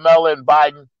with Kamala and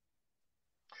Biden,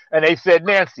 and they said,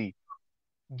 Nancy,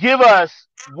 give us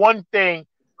one thing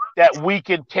that we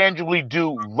can tangibly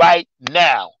do right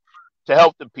now to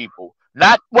help the people.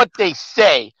 Not what they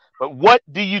say, but what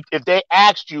do you, if they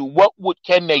asked you,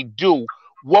 can they do?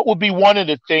 What would be one of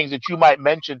the things that you might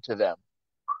mention to them?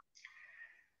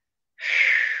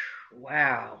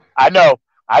 Wow. I know.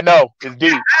 It's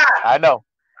deep. I know.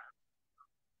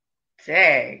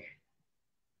 Dang.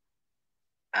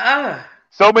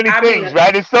 So many things,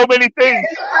 right? It's so many things.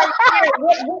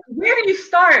 Where do you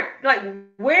start?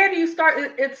 Where do you start?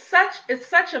 It's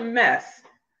such a mess.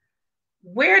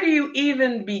 Where do you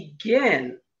even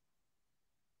begin?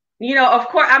 Of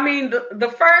course,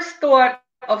 the first thought,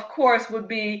 of course, would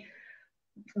be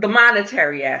the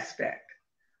monetary aspect.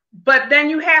 But then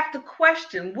you have to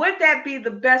question, would that be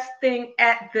the best thing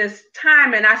at this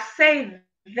time? And I say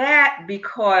that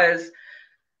because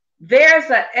there's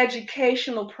an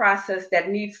educational process that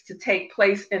needs to take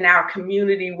place in our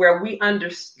community where we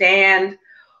understand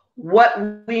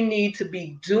what we need to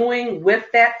be doing with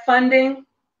that funding,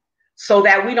 so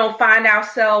that we don't find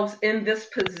ourselves in this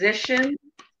position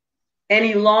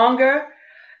any longer.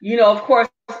 Of course,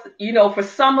 for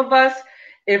some of us,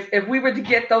 if we were to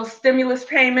get those stimulus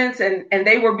payments and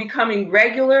they were becoming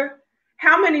regular,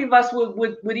 how many of us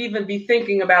would even be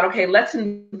thinking about, okay, let's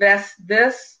invest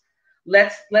this.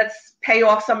 Let's pay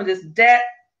off some of this debt.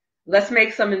 Let's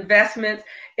make some investments.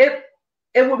 It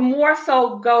would more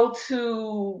so go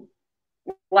to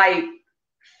like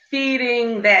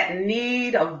feeding that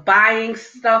need of buying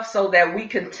stuff so that we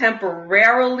can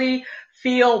temporarily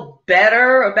feel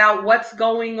better about what's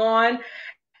going on.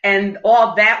 And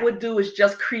all that would do is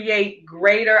just create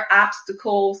greater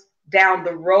obstacles down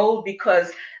the road,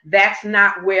 because that's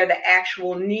not where the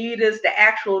actual need is. The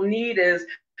actual need is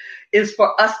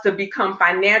for us to become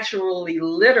financially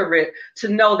literate, to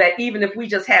know that even if we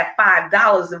just have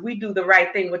 $5, if we do the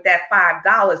right thing with that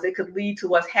 $5, it could lead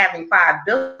to us having $5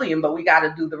 billion, but we got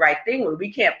to do the right thing.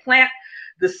 We can't plant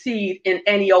the seed in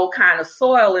any old kind of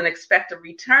soil and expect a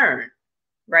return.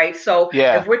 Right. So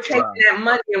if we're taking that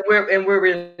money and we're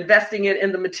investing it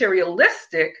in the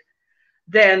materialistic,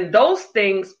 then those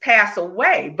things pass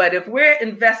away. But if we're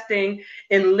investing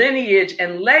in lineage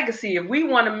and legacy, if we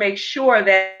want to make sure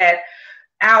that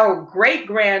our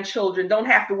great-grandchildren don't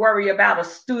have to worry about a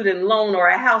student loan or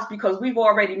a house, because we've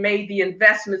already made the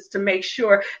investments to make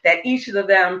sure that each of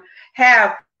them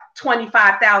have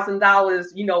 $25,000,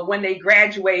 you know, when they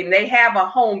graduate, and they have a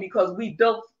home because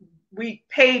we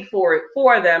paid for it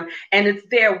for them, and it's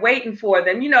there waiting for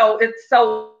them. You know,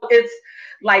 it's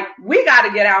like we got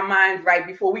to get our minds right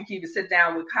before we can even sit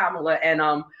down with Kamala and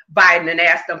Biden and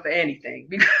ask them for anything.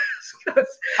 Because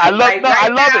I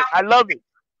love it.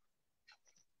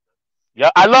 Yeah,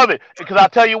 I love it, because I'll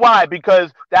tell you why.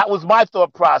 Because that was my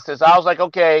thought process. I was like,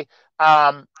 okay,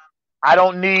 I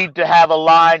don't need to have a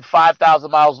line 5,000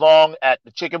 miles long at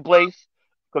the chicken place,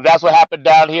 because that's what happened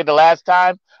down here the last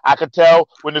time. I could tell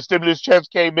when the stimulus checks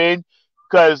came in,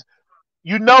 because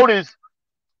you notice,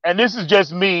 and this is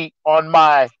just me on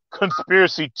my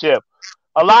conspiracy tip,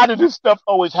 a lot of this stuff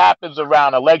always happens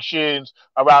around elections,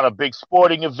 around a big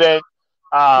sporting event.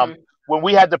 When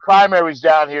we had the primaries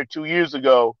down here 2 years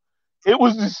ago, it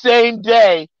was the same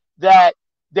day that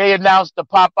they announced the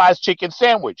Popeyes chicken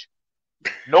sandwich.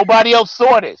 Nobody else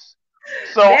saw this.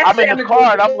 So I'm in the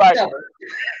car and I'm like,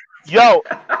 yo,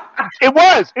 it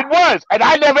was. And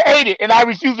I never ate it, and I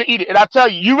refused to eat it. And I'll tell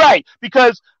you, you're right,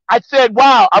 because I said,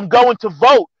 wow, I'm going to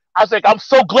vote. I was like, I'm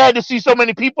so glad to see so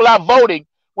many people out voting.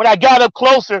 When I got up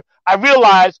closer, I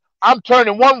realized I'm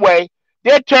turning one way.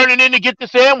 They're turning in to get the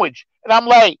sandwich. And I'm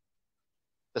like,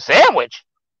 the sandwich?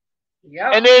 Yeah.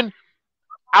 And then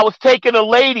I was taking a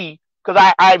lady,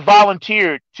 because I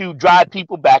volunteered to drive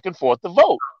people back and forth to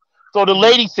vote. So the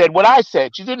lady said what I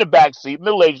said. She's in the back seat,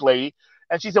 middle-aged lady.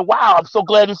 And she said, wow, I'm so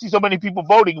glad to see so many people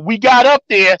voting. We got up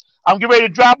there. I'm getting ready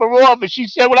to drop her off. And she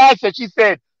said what I said. She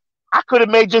said, I could have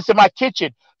made this in my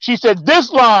kitchen. She said, this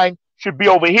line should be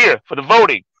over here for the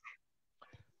voting.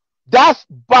 That's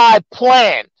by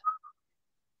plan.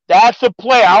 That's a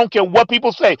plan. I don't care what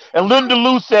people say. And Linda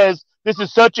Lou says, this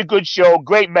is such a good show.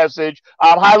 Great message.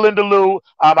 Hi, Linda Lou.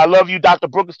 I love you. Dr.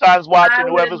 Brookenstein's watching. Hi,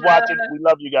 whoever's Linda. Watching, we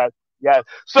love you guys. Yeah.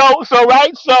 So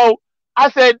I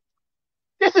said,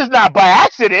 this is not by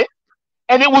accident.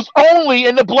 And it was only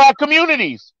in the black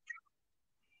communities,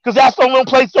 because that's the only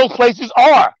place those places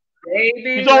are.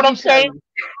 Baby, you know what I'm saying?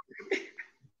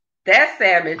 That's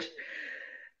savage.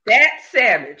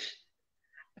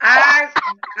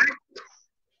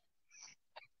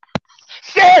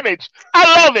 Savage.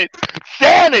 I love it.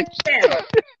 Savage.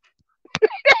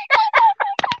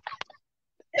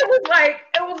 It was like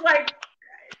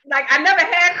I never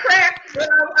had crack, but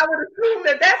I would assume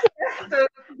that's the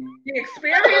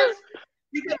experience,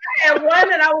 because I had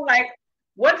one, and I was like,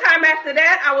 one time after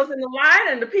that, I was in the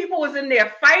line and the people was in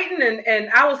there fighting, and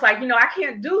I was like, you know, I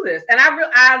can't do this, and I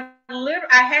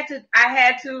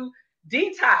had to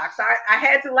detox. I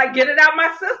had to like get it out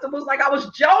my system. It was like I was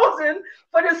jonesing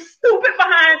for this stupid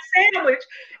behind sandwich.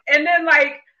 And then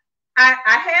like I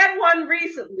had one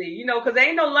recently, you know, because there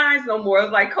ain't no lines no more.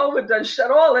 It's like COVID done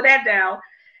shut all of that down.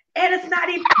 And it's not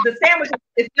even the sandwich,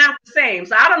 it's not the same.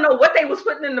 So I don't know what they was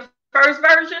putting in the first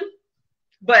version,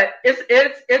 but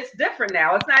it's different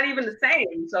now. It's not even the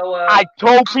same. So I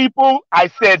told people, I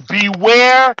said,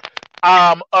 beware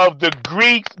of the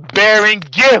Greeks bearing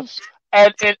gifts.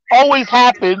 And it always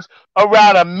happens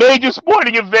around a major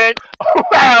sporting event,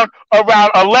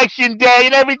 around election day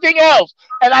and everything else.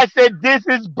 And I said, this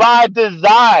is by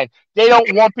design. They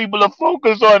don't want people to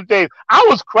focus on things. I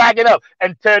was cracking up.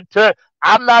 And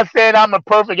I'm not saying I'm a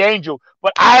perfect angel,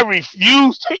 but I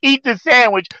refused to eat the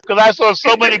sandwich because I saw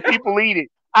so many people eat it.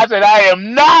 I said, I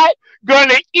am not going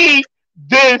to eat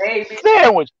this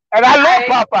sandwich. And I love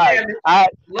Popeyes. I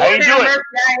enjoy it.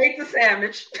 I hate the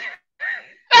sandwich.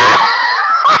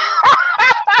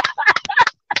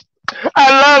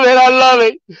 I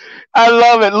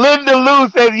love it. Linda Lou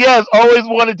says, yes, always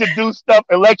wanted to do stuff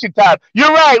election time.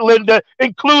 You're right, Linda,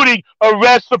 including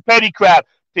arrest for petty crap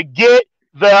to get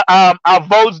the our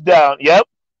votes down. Yep.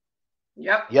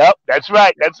 That's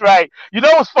right. You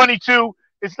know what's funny too?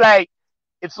 It's like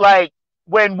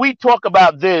when we talk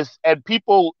about this and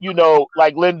people, you know,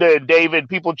 like Linda and David,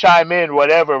 people chime in,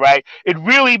 whatever, right? It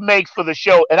really makes for the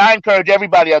show. And I encourage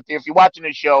everybody out there, if you're watching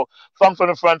this show, Funk from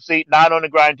the Front Seat, 9 on the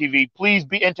Grind TV, please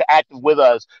be interactive with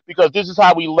us, because this is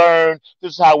how we learn.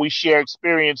 This is how we share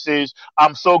experiences.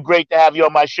 I'm so great to have you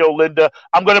on my show, Linda.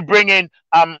 I'm going to bring in,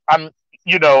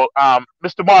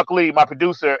 Mr. Mark Lee, my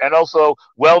producer, and also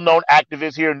well-known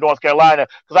activist here in North Carolina,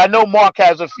 because I know Mark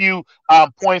has a few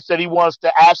points that he wants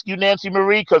to ask you, Nancy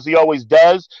Marie, because he always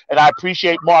does, and I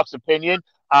appreciate Mark's opinion,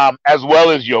 as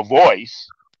well as your voice.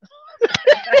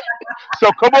 So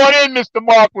come on in, Mr.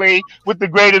 Markley, with the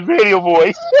greatest radio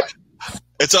voice.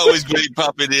 It's always great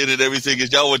popping in and everything.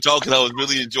 As y'all were talking, I was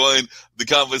really enjoying the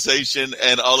conversation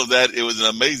and all of that. It was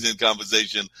an amazing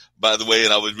conversation, by the way,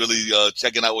 and I was really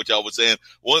checking out what y'all were saying.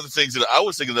 One of the things that I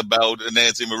was thinking about,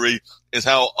 Nancy Marie, is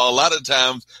how a lot of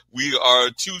times we are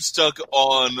too stuck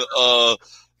on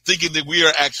thinking that we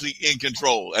are actually in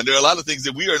control. And there are a lot of things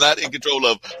that we are not in control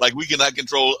of. Like we cannot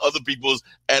control other people's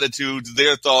attitudes,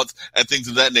 their thoughts, and things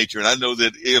of that nature. And I know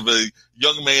that if a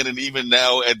young man, and even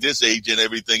now at this age and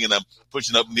everything, and I'm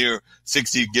pushing up near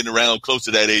 60, getting around close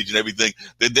to that age and everything,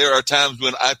 that there are times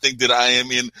when I think that I am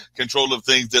in control of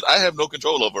things that I have no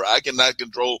control over. I cannot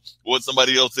control what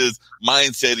somebody else's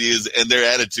mindset is and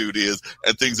their attitude is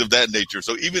and things of that nature.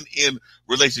 So even in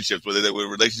relationships, whether they were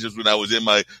relationships when I was in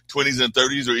my 20s and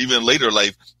 30s or even later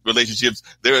life relationships,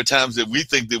 there are times that we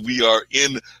think that we are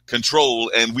in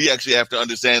control, and we actually have to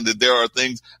understand that there are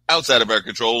things outside of our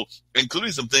control,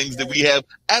 including some things that we have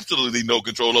absolutely no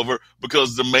control over,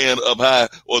 because the man up high,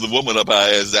 or the woman up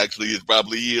high, as actually it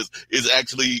probably is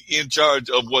actually in charge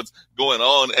of what's going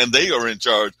on, and they are in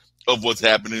charge of what's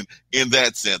happening in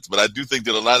that sense. But I do think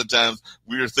that a lot of times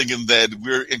we're thinking that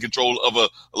we're in control of a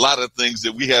lot of things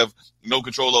that we have no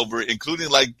control over, including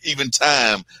like even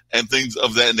time and things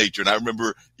of that nature. And I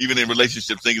remember even in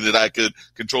relationships thinking that I could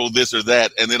control this or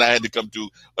that. And then I had to come to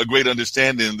a great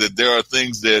understanding that there are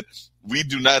things that we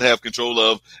do not have control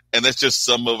of. And that's just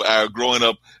some of our growing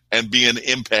up and being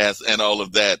empaths and all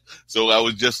of that. So I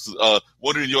was just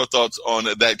wondering your thoughts on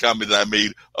that comment that I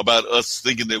made about us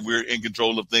thinking that we're in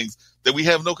control of things that we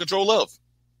have no control of.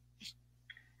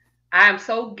 I'm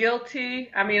so guilty.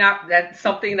 I mean, that's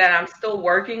something that I'm still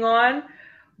working on.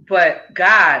 But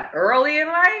God, early in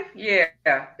life, yeah,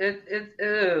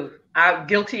 I'm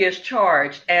guilty as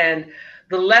charged. And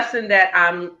the lesson that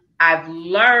I've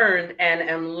learned and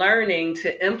am learning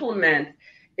to implement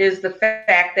is the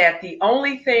fact that the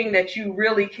only thing that you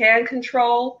really can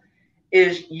control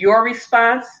is your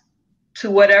response to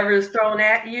whatever is thrown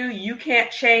at you. You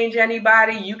can't change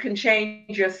anybody. You can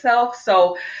change yourself.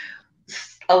 So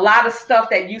a lot of stuff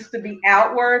that used to be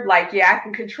outward, like, yeah, I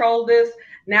can control this.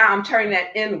 Now I'm turning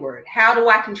that inward. How do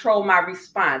I control my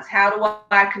response? How do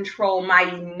I control my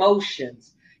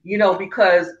emotions? You know,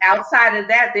 because outside of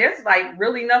that, there's like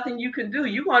really nothing you can do.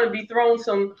 You're going to be throwing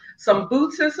some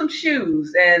boots and some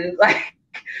shoes. And like,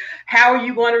 how are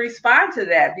you going to respond to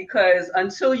that? Because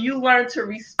until you learn to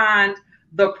respond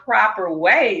the proper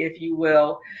way, if you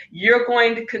will, you're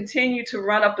going to continue to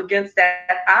run up against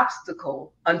that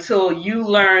obstacle until you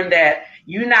learn that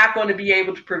you're not going to be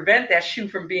able to prevent that shoe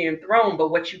from being thrown. But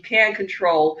what you can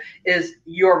control is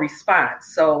your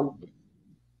response. So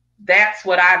that's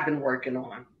what I've been working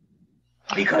on.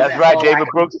 Because that's right. David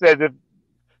Brooks says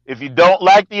if you don't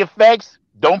like the effects,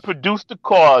 don't produce the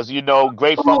cause. You know,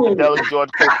 great funkadelic George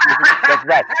Coates music. That's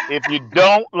right. If you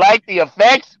don't like the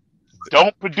effects,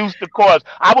 don't produce the cause.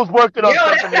 I was working on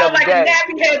something the other day. That sounds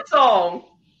like a Nappy Head song.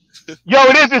 Yo,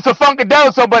 it is. It's a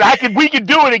funkadelic song, but we can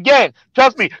do it again.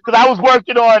 Trust me, because I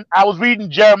was reading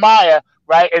Jeremiah,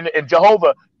 right, and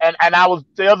Jehovah, and I was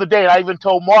the other day, and I even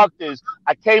told Mark this.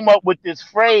 I came up with this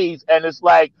phrase, and it's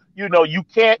like, you know, you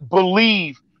can't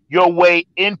believe your way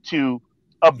into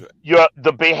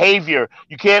the behavior.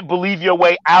 You can't believe your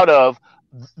way out of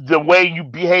the way you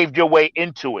behaved your way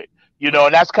into it. You know,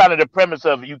 and that's kind of the premise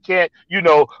of it. You can't, you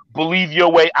know, believe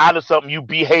your way out of something you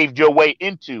behaved your way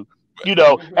into. You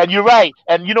know, and you're right.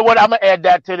 And you know what? I'm going to add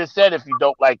that to the set if you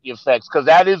don't like the effects, because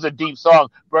that is a deep song.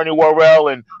 Bernie Worrell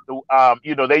and,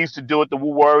 you know, they used to do it, the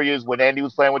Woo Warriors, when Andy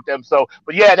was playing with them. So,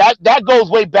 but yeah, that goes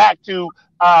way back to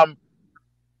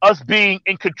us being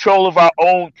in control of our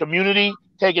own community,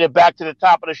 taking it back to the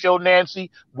top of the show,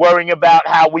 Nancy, worrying about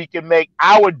how we can make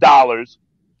our dollars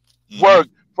work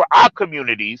for our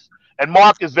communities. And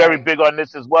Mark is very big on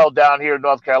this as well down here in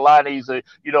North Carolina. He's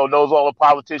knows all the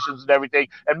politicians and everything.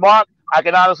 And Mark, I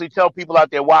can honestly tell people out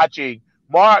there watching,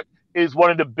 Mark is one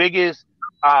of the biggest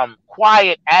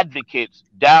quiet advocates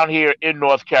down here in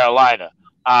North Carolina.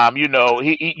 You know,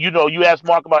 you ask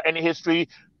Mark about any history.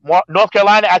 North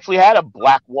Carolina actually had a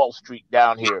Black Wall Street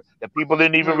down here that people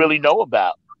didn't even really know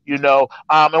about. You know,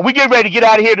 and we get ready to get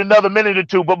out of here in another minute or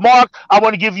two. But Mark, I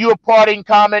want to give you a parting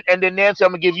comment, and then Nancy, I'm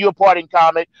going to give you a parting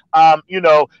comment. You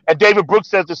know, and David Brooks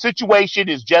says the situation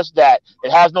is just that.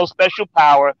 It has no special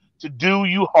power to do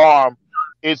you harm.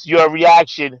 It's your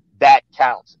reaction that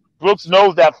counts. Brooks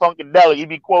knows that funkadelic. He'd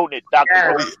be quoting it,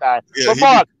 Dr. Goldstein. But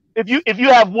Mark, if you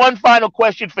have one final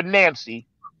question for Nancy,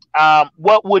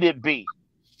 what would it be?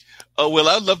 Oh, well,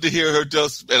 I'd love to hear her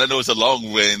just, and I know it's a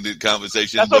long-winded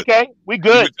conversation. That's but okay. We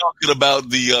good. We're talking about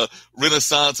the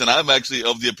Renaissance, and I'm actually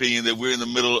of the opinion that we're in the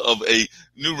middle of a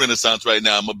new Renaissance right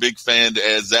now. I'm a big fan,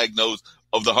 as Zack knows,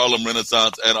 of the Harlem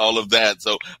Renaissance and all of that.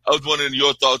 So I was wondering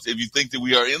your thoughts, if you think that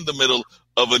we are in the middle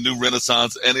of a new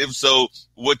Renaissance, and if so,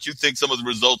 what you think some of the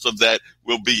results of that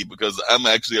will be, because I'm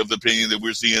actually of the opinion that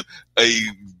we're seeing a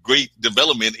great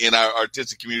development in our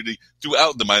artistic community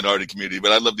throughout the minority community.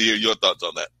 But I'd love to hear your thoughts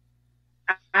on that.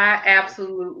 I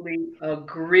absolutely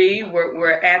agree.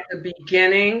 We're at the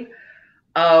beginning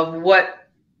of what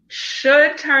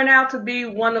should turn out to be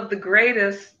one of the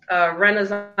greatest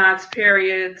Renaissance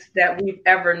periods that we've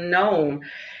ever known.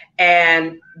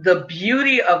 And the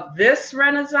beauty of this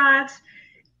Renaissance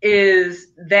is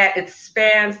that it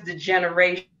spans the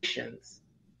generations.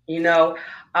 You know,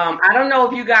 I don't know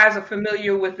if you guys are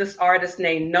familiar with this artist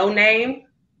named No Name.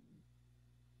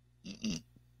 Mm-mm.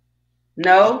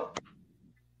 No?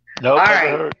 No, all never right.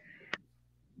 heard.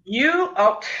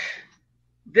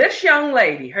 This young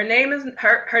lady, her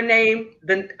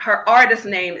artist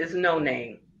name is No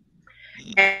Name.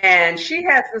 And she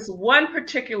has this one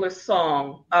particular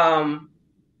song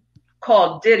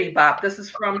called Diddy Bop. This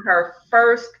is from her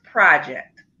first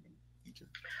project.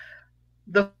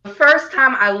 The first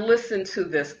time I listened to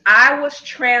this, I was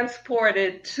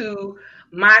transported to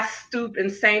my stoop in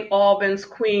St. Albans,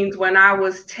 Queens, when I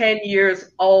was 10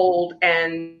 years old,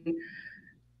 and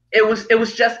it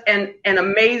was just an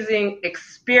amazing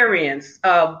experience.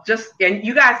 And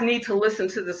you guys need to listen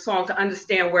to the song to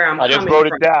understand where I'm coming from. I just wrote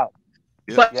it down.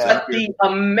 But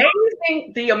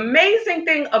the amazing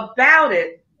thing about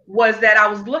it was that I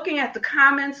was looking at the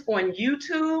comments on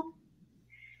YouTube,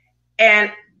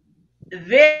 and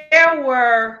there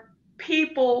were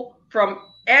people from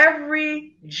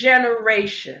every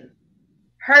generation,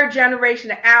 her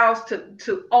generation, ours,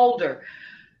 to older,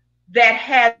 that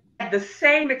had the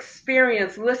same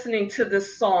experience listening to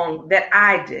this song that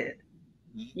I did.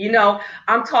 You know,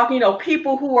 I'm talking,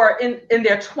 people who are in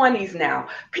their 20s now,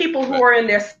 people who are in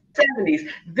their 70s.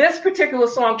 This particular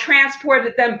song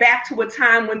transported them back to a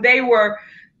time when they were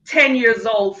 10 years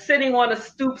old, sitting on a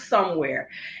stoop somewhere.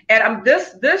 And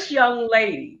this young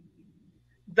lady,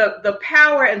 the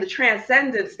power and the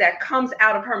transcendence that comes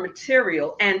out of her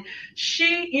material. And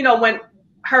she, when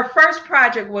her first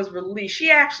project was released, she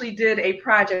actually did a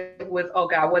project with,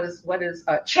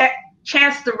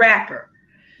 Chance the Rapper.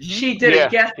 She did a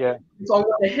guest on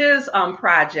one of his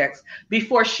projects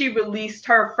before she released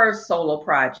her first solo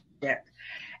project.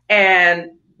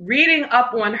 And reading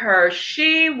up on her,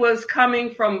 she was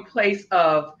coming from a place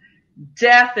of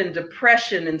death and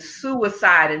depression and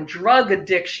suicide and drug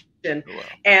addiction. Wow.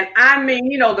 And I mean,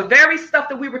 the very stuff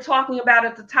that we were talking about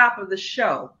at the top of the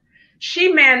show,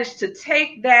 she managed to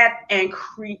take that and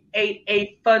create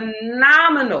a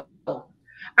phenomenal,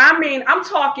 I'm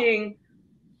talking,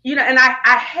 and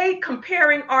I hate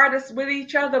comparing artists with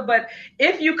each other, but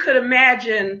if you could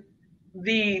imagine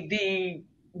the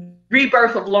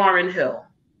rebirth of Lauryn Hill.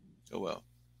 Oh, well.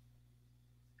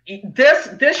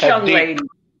 This young lady,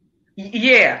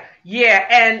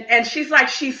 and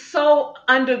she's so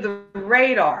under the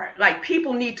radar. Like,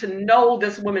 people need to know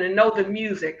this woman and know the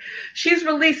music. She's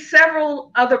released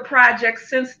several other projects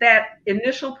since that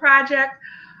initial project.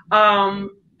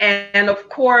 And of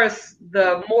course,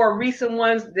 the more recent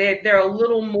ones, they're a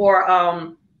little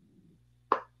more,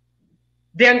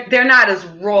 they're not as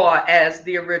raw as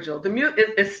the original. The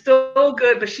music is still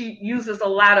good, but she uses a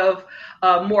lot of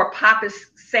more pop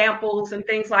samples and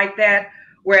things like that.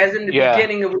 Whereas in the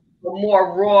beginning, it was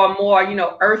more raw, more,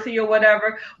 earthy or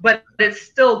whatever, but it's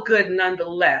still good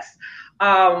nonetheless.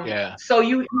 So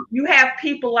you have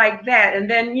people like that. And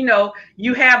then,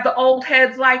 you have the old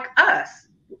heads like us.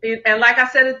 And like I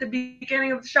said at the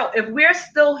beginning of the show, if we're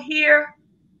still here,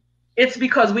 it's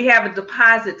because we have a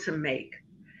deposit to make.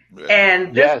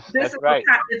 And this is right.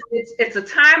 It's a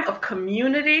time of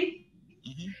community.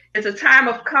 Mm-hmm. It's a time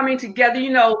of coming together.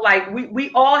 Like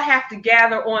we all have to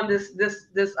gather on this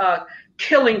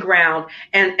killing ground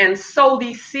and sow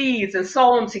these seeds and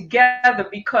sow them together,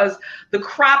 because the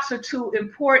crops are too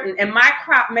important. And my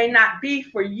crop may not be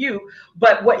for you,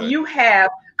 but what you have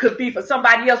could be for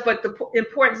somebody else. But the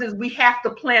importance is we have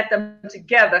to plant them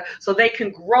together so they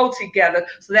can grow together,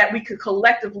 so that we can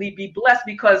collectively be blessed,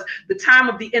 because the time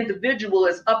of the individual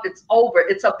is up. It's over.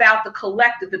 It's about the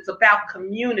collective. It's about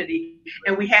community.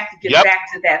 And we have to get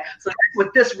back to that. So that's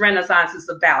what this Renaissance is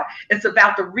about. It's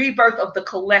about the rebirth of the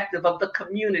collective, of the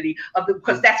community,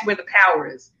 because that's where the power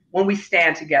is, when we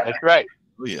stand together. That's right.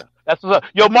 Oh, yeah. That's what's up.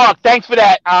 Yo, Mark, thanks for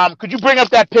that. Could you bring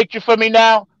up that picture for me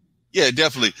now? Yeah,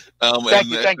 definitely. Thank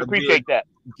you. Appreciate that.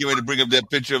 Get ready to bring up that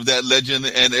picture of that legend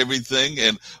and everything.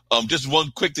 And just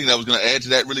one quick thing I was going to add to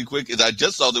that really quick is I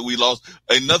just saw that we lost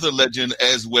another legend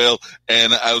as well.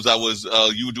 And as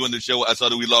you were doing the show, I saw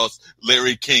that we lost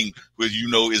Larry King, who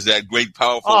is that great,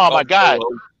 powerful. Oh my God!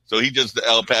 So he just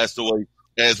passed away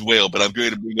as well. But I'm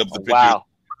going to bring up the picture. Wow.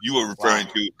 You were referring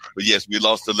to, but yes, we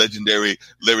lost the legendary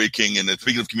Larry King. And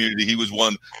speaking of community, he was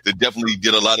one that definitely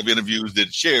did a lot of interviews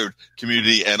that shared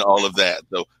community and all of that.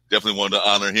 So definitely wanted to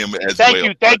honor him as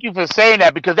well. Thank you for saying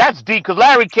that, because that's deep. Because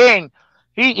Larry King,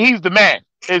 he's the man.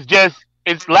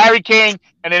 It's Larry King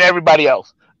and then everybody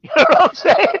else. You know what I'm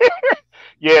saying?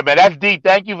 Yeah, man, that's deep.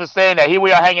 Thank you for saying that. Here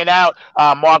we are hanging out.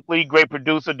 Mark Lee, great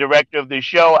producer, director of this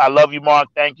show. I love you, Mark.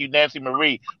 Thank you, Nancy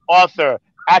Marie, author,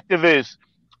 activist.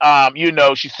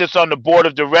 She sits on the board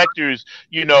of directors,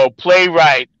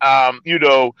 playwright,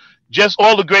 just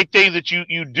all the great things that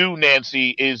you do, Nancy,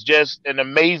 is just an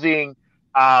amazing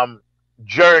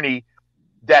journey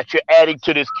that you're adding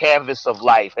to this canvas of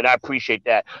life. And I appreciate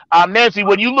that. Nancy,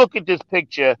 when you look at this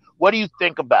picture, what do you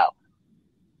think about?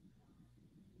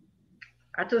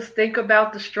 I just think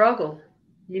about the struggle.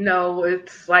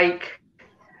 It's like,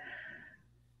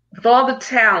 with all the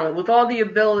talent, with all the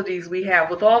abilities we have,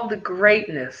 with all the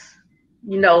greatness,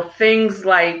 things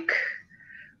like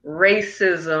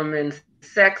racism and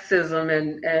sexism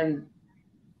and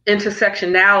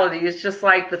intersectionality, it's just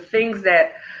like the things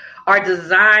that are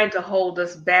designed to hold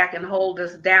us back and hold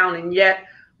us down, and yet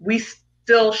we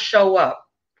still show up.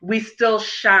 We still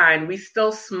shine. We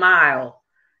still smile.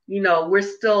 We're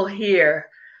still here.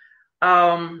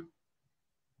 I'm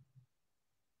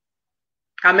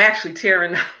actually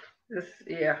tearing up.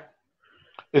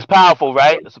 It's powerful,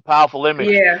 right? It's a powerful image.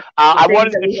 Yeah. I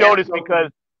wanted to show this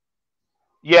because,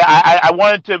 I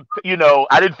wanted to,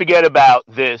 I didn't forget about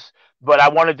this, but I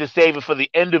wanted to save it for the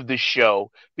end of the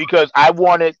show because I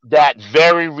wanted that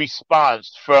very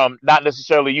response from not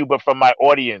necessarily you, but from my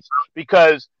audience.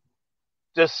 Because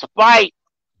despite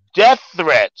death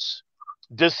threats,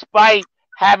 despite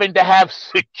having to have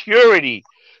security,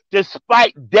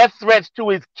 despite death threats to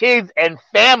his kids and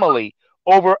family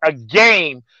over a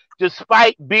game,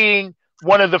 despite being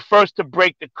one of the first to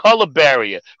break the color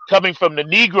barrier, coming from the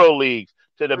Negro Leagues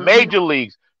to the major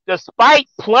leagues, despite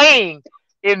playing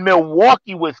in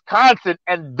Milwaukee, Wisconsin,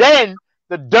 and then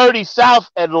the dirty South,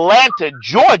 Atlanta,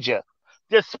 Georgia,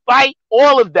 despite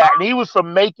all of that, and he was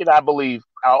from Macon, I believe,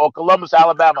 or Columbus,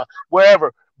 Alabama,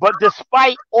 wherever, but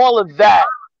despite all of that,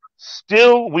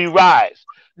 still we rise.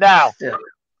 Now,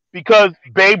 because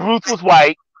Babe Ruth was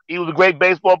white, he was a great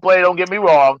baseball player, don't get me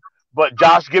wrong, but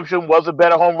Josh Gibson was a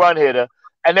better home run hitter.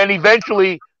 And then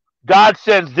eventually, God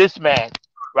sends this man,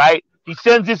 right? He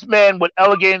sends this man with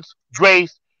elegance,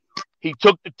 grace. He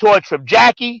took the torch from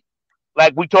Jackie,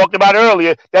 like we talked about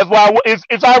earlier. That's why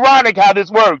it's ironic how this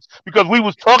works, because we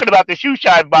was talking about the shoe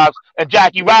shine box and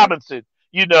Jackie Robinson,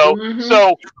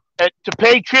 So to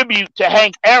pay tribute to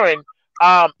Hank Aaron,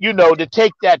 to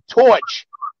take that torch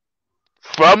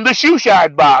from the shoe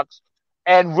shine box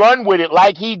and run with it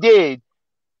like he did.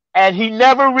 And he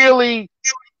never really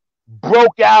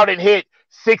broke out and hit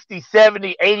 60,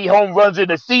 70, 80 home runs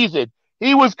in a season.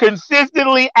 He was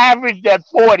consistently averaged at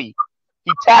 40.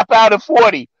 He tapped out at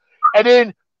 40. And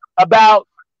then about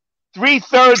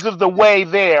 2/3 of the way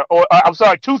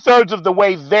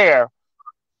there,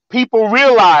 people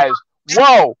realized,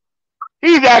 whoa,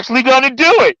 he's actually going to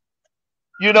do it.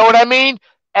 You know what I mean?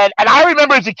 And I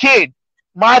remember as a kid,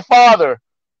 my father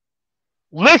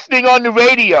listening on the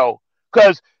radio,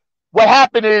 because what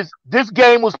happened is this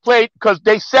game was played because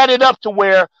they set it up to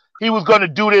where he was going to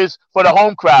do this for the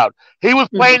home crowd. He was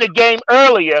playing a game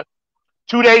earlier,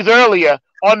 2 days earlier,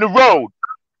 on the road,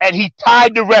 and he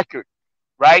tied the record,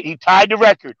 right? He tied the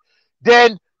record.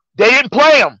 Then they didn't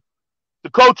play him. The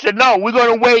coach said, no, we're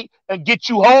going to wait and get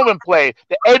you home and play.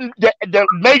 The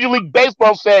Major League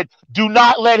Baseball said, do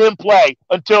not let him play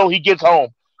until he gets home.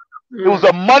 It was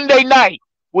a Monday night,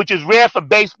 which is rare for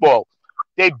baseball.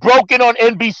 They broke it on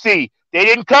NBC. They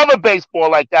didn't cover baseball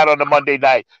like that on the Monday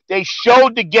night. They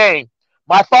showed the game.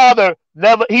 My father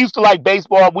he used to like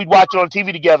baseball. We'd watch it on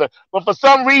TV together. But for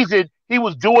some reason, he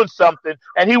was doing something,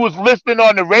 and he was listening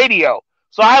on the radio.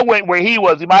 So I went where he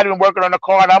was. He might have been working on the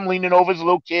car, and I'm leaning over as a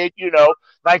little kid,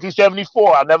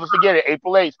 1974. I'll never forget it,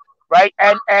 April 8th, right?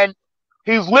 And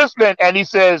he's listening, and he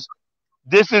says,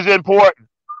 this is important.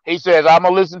 He says, I'm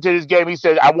going to listen to this game. He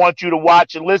said, I want you to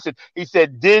watch and listen. He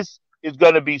said, this is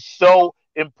going to be so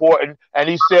important. And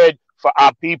he said, for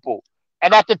our people.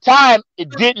 And at the time, it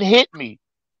didn't hit me,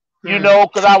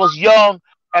 because I was young,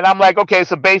 and I'm like, okay,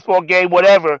 it's a baseball game,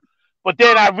 whatever. But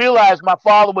then I realized my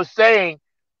father was saying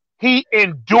he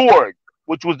endured,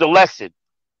 which was the lesson.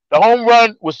 The home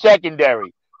run was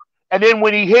secondary. And then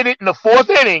when he hit it in the 4th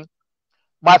inning,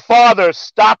 my father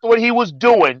stopped what he was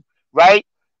doing, right?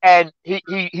 And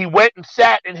he went and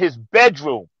sat in his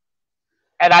bedroom.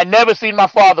 And I never seen my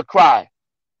father cry.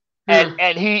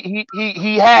 And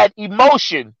he had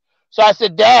emotion. So I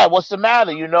said, Dad, what's the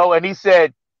matter? And he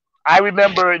said, I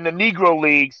remember in the Negro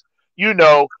Leagues,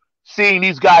 seeing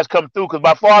these guys come through, because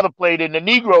my father played in the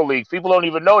Negro Leagues. People don't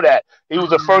even know that. He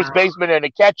was a first baseman and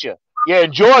a catcher. Yeah,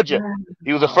 in Georgia.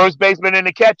 He was a first baseman and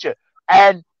a catcher.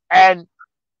 And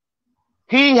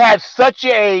he had such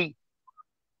a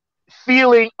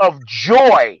feeling of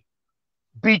joy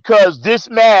because this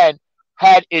man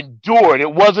had endured.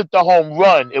 It wasn't the home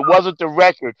run. It wasn't the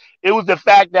record. It was the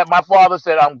fact that my father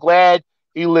said, I'm glad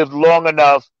he lived long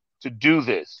enough to do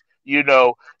this,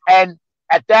 And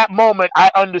at that moment, I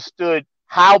understood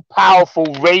how powerful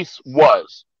race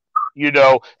was,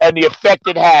 and the effect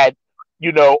it had,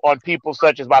 on people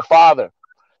such as my father.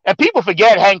 And people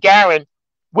forget Hank Aaron,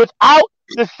 without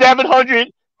the 700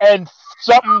 and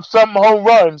something home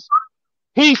runs,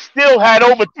 he still had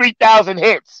over 3,000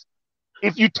 hits.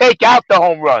 If you take out the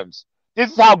home runs,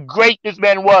 this is how great this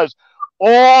man was,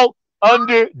 all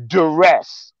under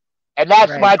duress. And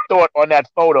that's my thought on that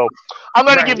photo. I'm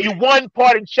going to give you one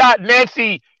parting shot.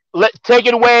 Nancy, take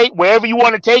it away wherever you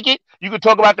want to take it. You can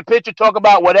talk about the picture, talk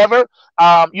about whatever,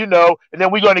 and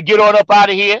then we're going to get on up out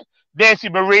of here. Nancy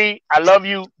Marie, I love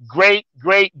you. Great,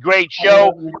 great, great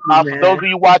show. For those of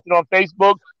you watching on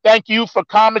Facebook, thank you for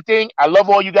commenting. I love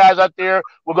all you guys out there.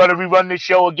 We're going to rerun this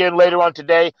show again later on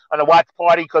today on the watch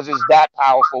party because it's that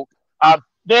powerful.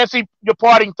 Nancy, your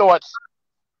parting thoughts.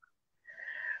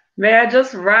 Man,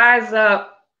 just rise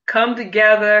up, come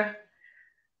together,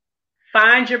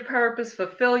 find your purpose,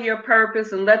 fulfill your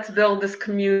purpose, and let's build this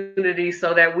community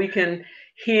so that we can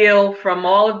heal from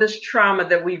all of this trauma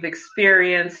that we've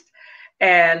experienced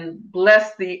and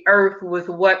bless the earth with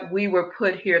what we were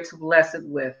put here to bless it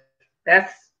with.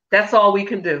 That's all we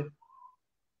can do.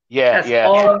 Yeah,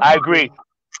 I agree.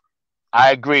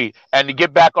 I agree. And to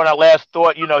get back on our last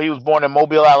thought, he was born in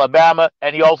Mobile, Alabama,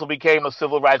 and he also became a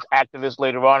civil rights activist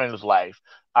later on in his life.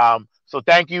 So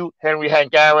thank you, Henry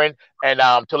Hank Aaron, and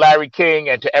to Larry King,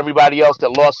 and to everybody else that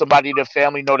lost somebody in their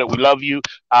family. Know that we love you.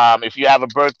 If you have a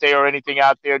birthday or anything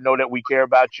out there, know that we care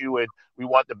about you and we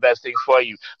want the best things for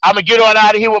you. I'm going to get on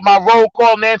out of here with my roll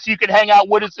call. Nancy, you can hang out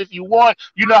with us if you want.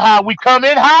 You know how we come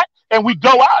in hot and we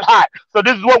go out hot. So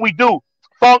this is what we do.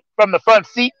 Funk from the front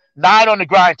seat. 9 on the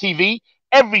Grind TV,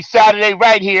 every Saturday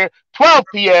right here, 12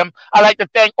 p.m. I'd like to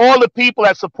thank all the people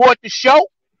that support the show.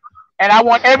 And I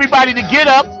want everybody to get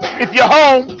up. If you're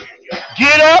home,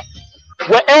 get up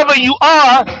wherever you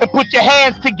are and put your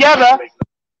hands together.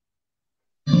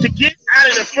 To get out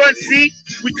of the front seat,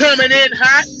 we coming in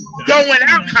hot, going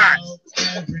out hot.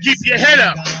 Keep your head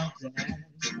up.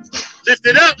 Lift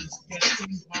it up.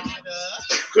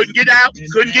 Couldn't get out,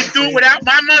 couldn't get through it without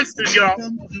my monsters, y'all.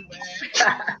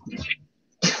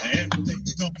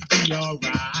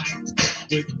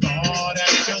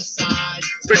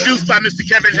 Produced by Mr.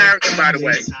 Kevin Harrington, by the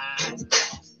way.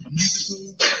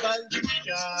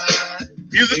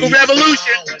 Musical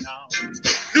Revolution.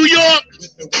 New York,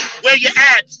 where you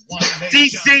at?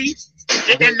 DC,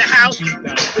 you're in the house.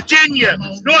 Virginia,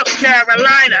 North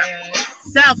Carolina,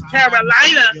 South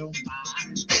Carolina,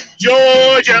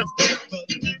 Georgia,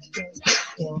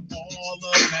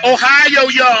 Ohio,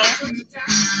 y'all,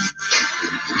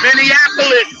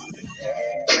 Minneapolis,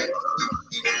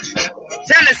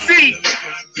 Tennessee,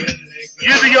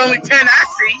 you're the only 10 I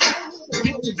see,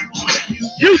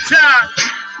 Utah,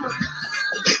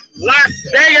 Las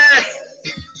Vegas,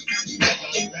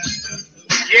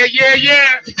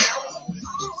 yeah.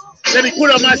 Let me put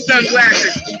on my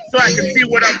sunglasses so I can see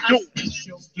what I'm doing.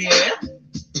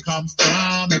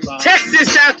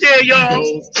 Texas out there,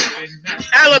 y'all.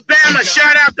 Alabama,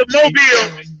 shout out to Mobile.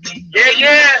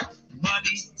 Yeah.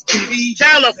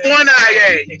 California,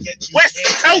 West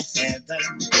Coast.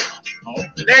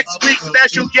 Next week's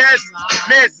special guest,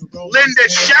 Miss Linda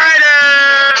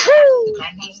Scheider. Woo!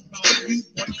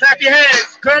 Clap your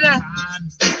hands. Come on.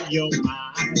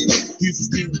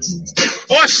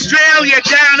 Australia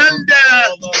down under.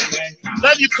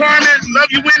 Love you, Carmen. Love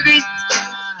you, Wendy.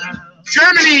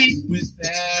 Germany,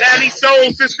 Danny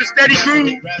Soul, Sister Steady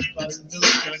Groove,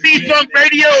 P-Funk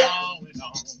Radio,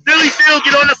 Billy Phil,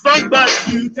 get on the funk bus,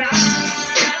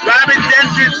 Robin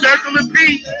Denton, Circle of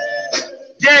P,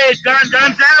 yeah,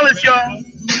 Gonzalez, y'all,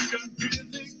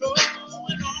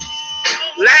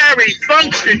 Larry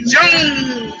Function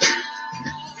Jones,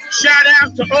 shout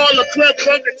out to all the Club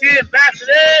Funketeer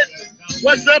ambassadors,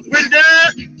 what's up, Brenda?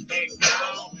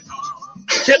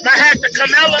 tip my hat to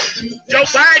Kamala, Joe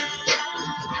Biden.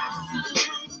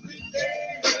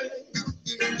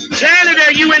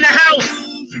 Canada, you in the house.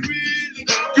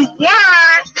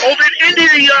 Dubai, over in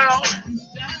India, y'all.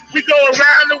 We go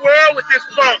around the world with this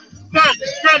funk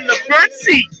from the front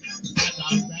seat.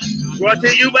 Brought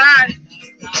to you by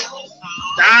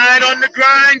Died on the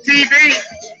Grind TV.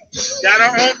 Got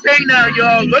our own thing now,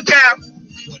 y'all. Look out.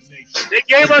 They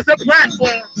gave us a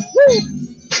platform. Woo.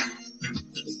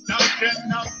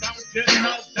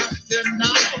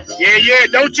 Yeah,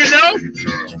 don't you know?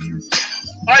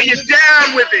 Are you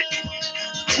down with it?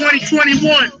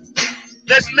 2021.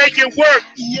 Let's make it work.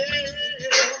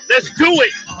 Let's do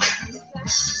it.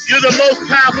 You're the most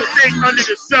powerful thing under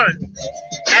the sun.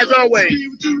 As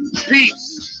always,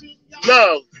 peace,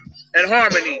 love, and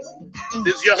harmony.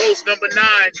 This is your host, number 9.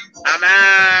 I'm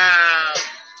out.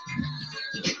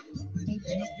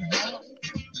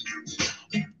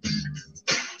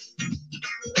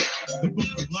 The book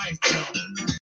of life.